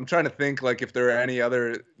 I'm trying to think like if there are any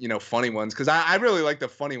other, funny ones. Cause I really like the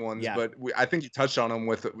funny ones, but I think you touched on them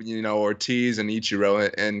with, Ortiz and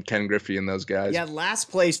Ichiro and Ken Griffey and those guys. Yeah. Last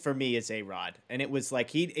place for me is A-Rod. And it was like,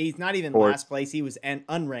 he's not even last place. He was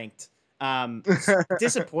unranked.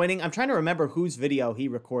 Disappointing. I'm trying to remember whose video he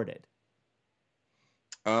recorded.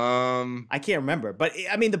 I can't remember, but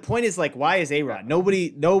I mean, the point is like, why is A-Rod?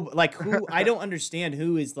 Who, I don't understand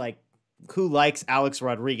who likes Alex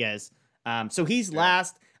Rodriguez. So he's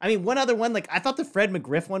last. I mean, one other one, like I thought the Fred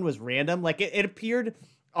McGriff one was random. Like it appeared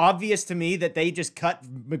obvious to me that they just cut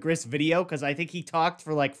McGriff's video because I think he talked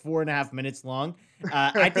for like 4.5 minutes long.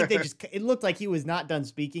 I think it looked like he was not done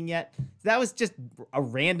speaking yet. That was just a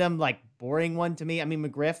random, like boring one to me. I mean,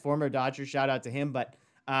 McGriff, former Dodger, shout out to him. But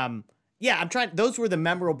those were the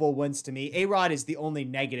memorable ones to me. A-Rod is the only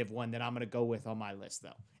negative one that I'm going to go with on my list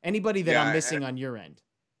though. Anybody that I'm missing on your end?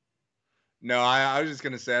 No, I was just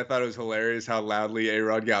going to say, I thought it was hilarious how loudly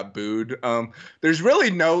A-Rod got booed. There's really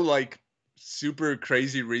no like super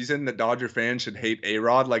crazy reason that Dodger fans should hate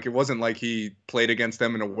A-Rod. Like it wasn't like he played against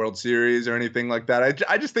them in a World Series or anything like that.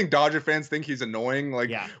 I just think Dodger fans think he's annoying. Like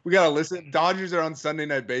we got to listen. Dodgers are on Sunday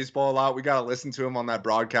Night Baseball a lot. We got to listen to him on that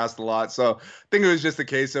broadcast a lot. So I think it was just a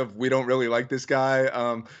case of we don't really like this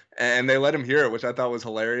guy. And they let him hear it, which I thought was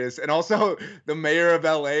hilarious. And also the mayor of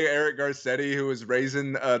LA, Eric Garcetti, who was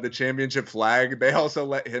raising the championship flag, they also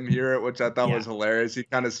let him hear it, which I thought was hilarious. He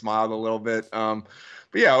kind of smiled a little bit.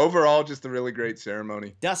 But yeah, overall, just a really great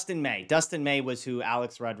ceremony. Dustin May was who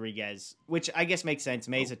Alex Rodriguez, which I guess makes sense.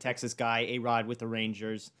 May's a Texas guy, A-Rod with the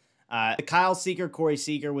Rangers. Kyle Seager, Corey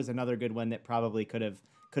Seager was another good one that probably could have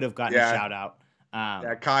gotten a shout out.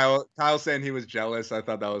 Kyle saying he was jealous. I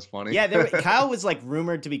thought that was funny. Yeah, Kyle was like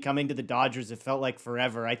rumored to be coming to the Dodgers. It felt like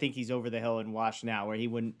forever. I think he's over the hill and washed now, where he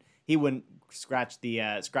wouldn't scratch the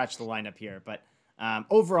lineup here. But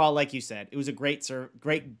overall, like you said, it was a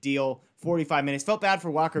great deal 45 minutes. Felt bad for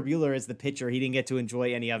Walker Buehler as the pitcher. He didn't get to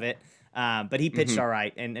enjoy any of it. But he pitched all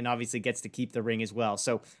right and obviously gets to keep the ring as well.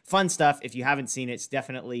 So fun stuff. If you haven't seen it, it's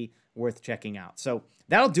definitely worth checking out. So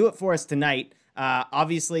that'll do it for us tonight.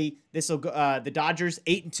 Obviously, this will go. The Dodgers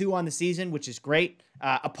 8-2 on the season, which is great.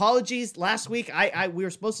 Apologies last week. We were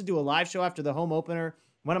supposed to do a live show after the home opener.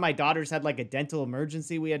 One of my daughters had like a dental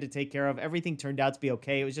emergency we had to take care of. Everything turned out to be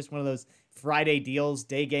okay. It was just one of those Friday deals,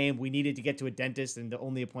 day game. We needed to get to a dentist, and the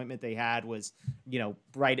only appointment they had was,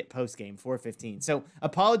 right at post game, 4:15. So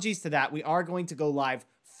apologies to that. We are going to go live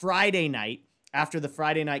Friday night after the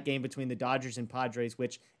Friday night game between the Dodgers and Padres,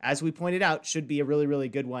 which, as we pointed out, should be a really, really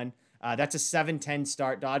good one. That's a 7:10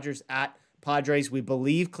 start. Dodgers at Padres. We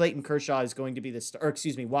believe Clayton Kershaw is going to be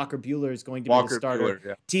Walker Buehler is going to be the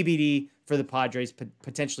starter. TBD for the Padres,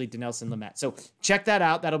 potentially Dinelson Lamet. So check that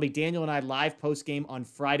out. That'll be Daniel and I live post game on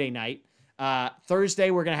Friday night.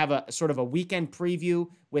 Thursday, we're going to have a sort of a weekend preview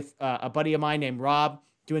with a buddy of mine named Rob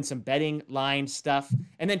doing some betting line stuff.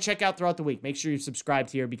 And then check out throughout the week. Make sure you're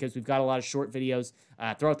subscribed here because we've got a lot of short videos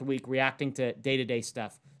throughout the week reacting to day-to-day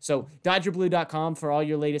stuff. So DodgerBlue.com for all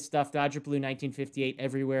your latest stuff. DodgerBlue1958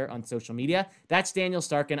 everywhere on social media. That's Daniel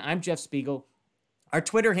Starkand. I'm Jeff Spiegel. Our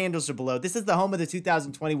Twitter handles are below. This is the home of the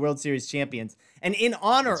 2020 World Series champions. And in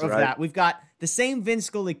honor of that, we've got the same Vin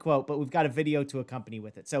Scully quote, but we've got a video to accompany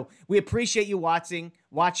with it. So we appreciate you watching.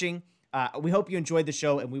 We hope you enjoyed the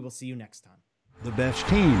show, and we will see you next time. The best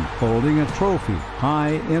team holding a trophy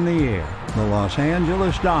high in the air. The Los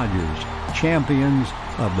Angeles Dodgers, champions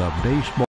of the baseball.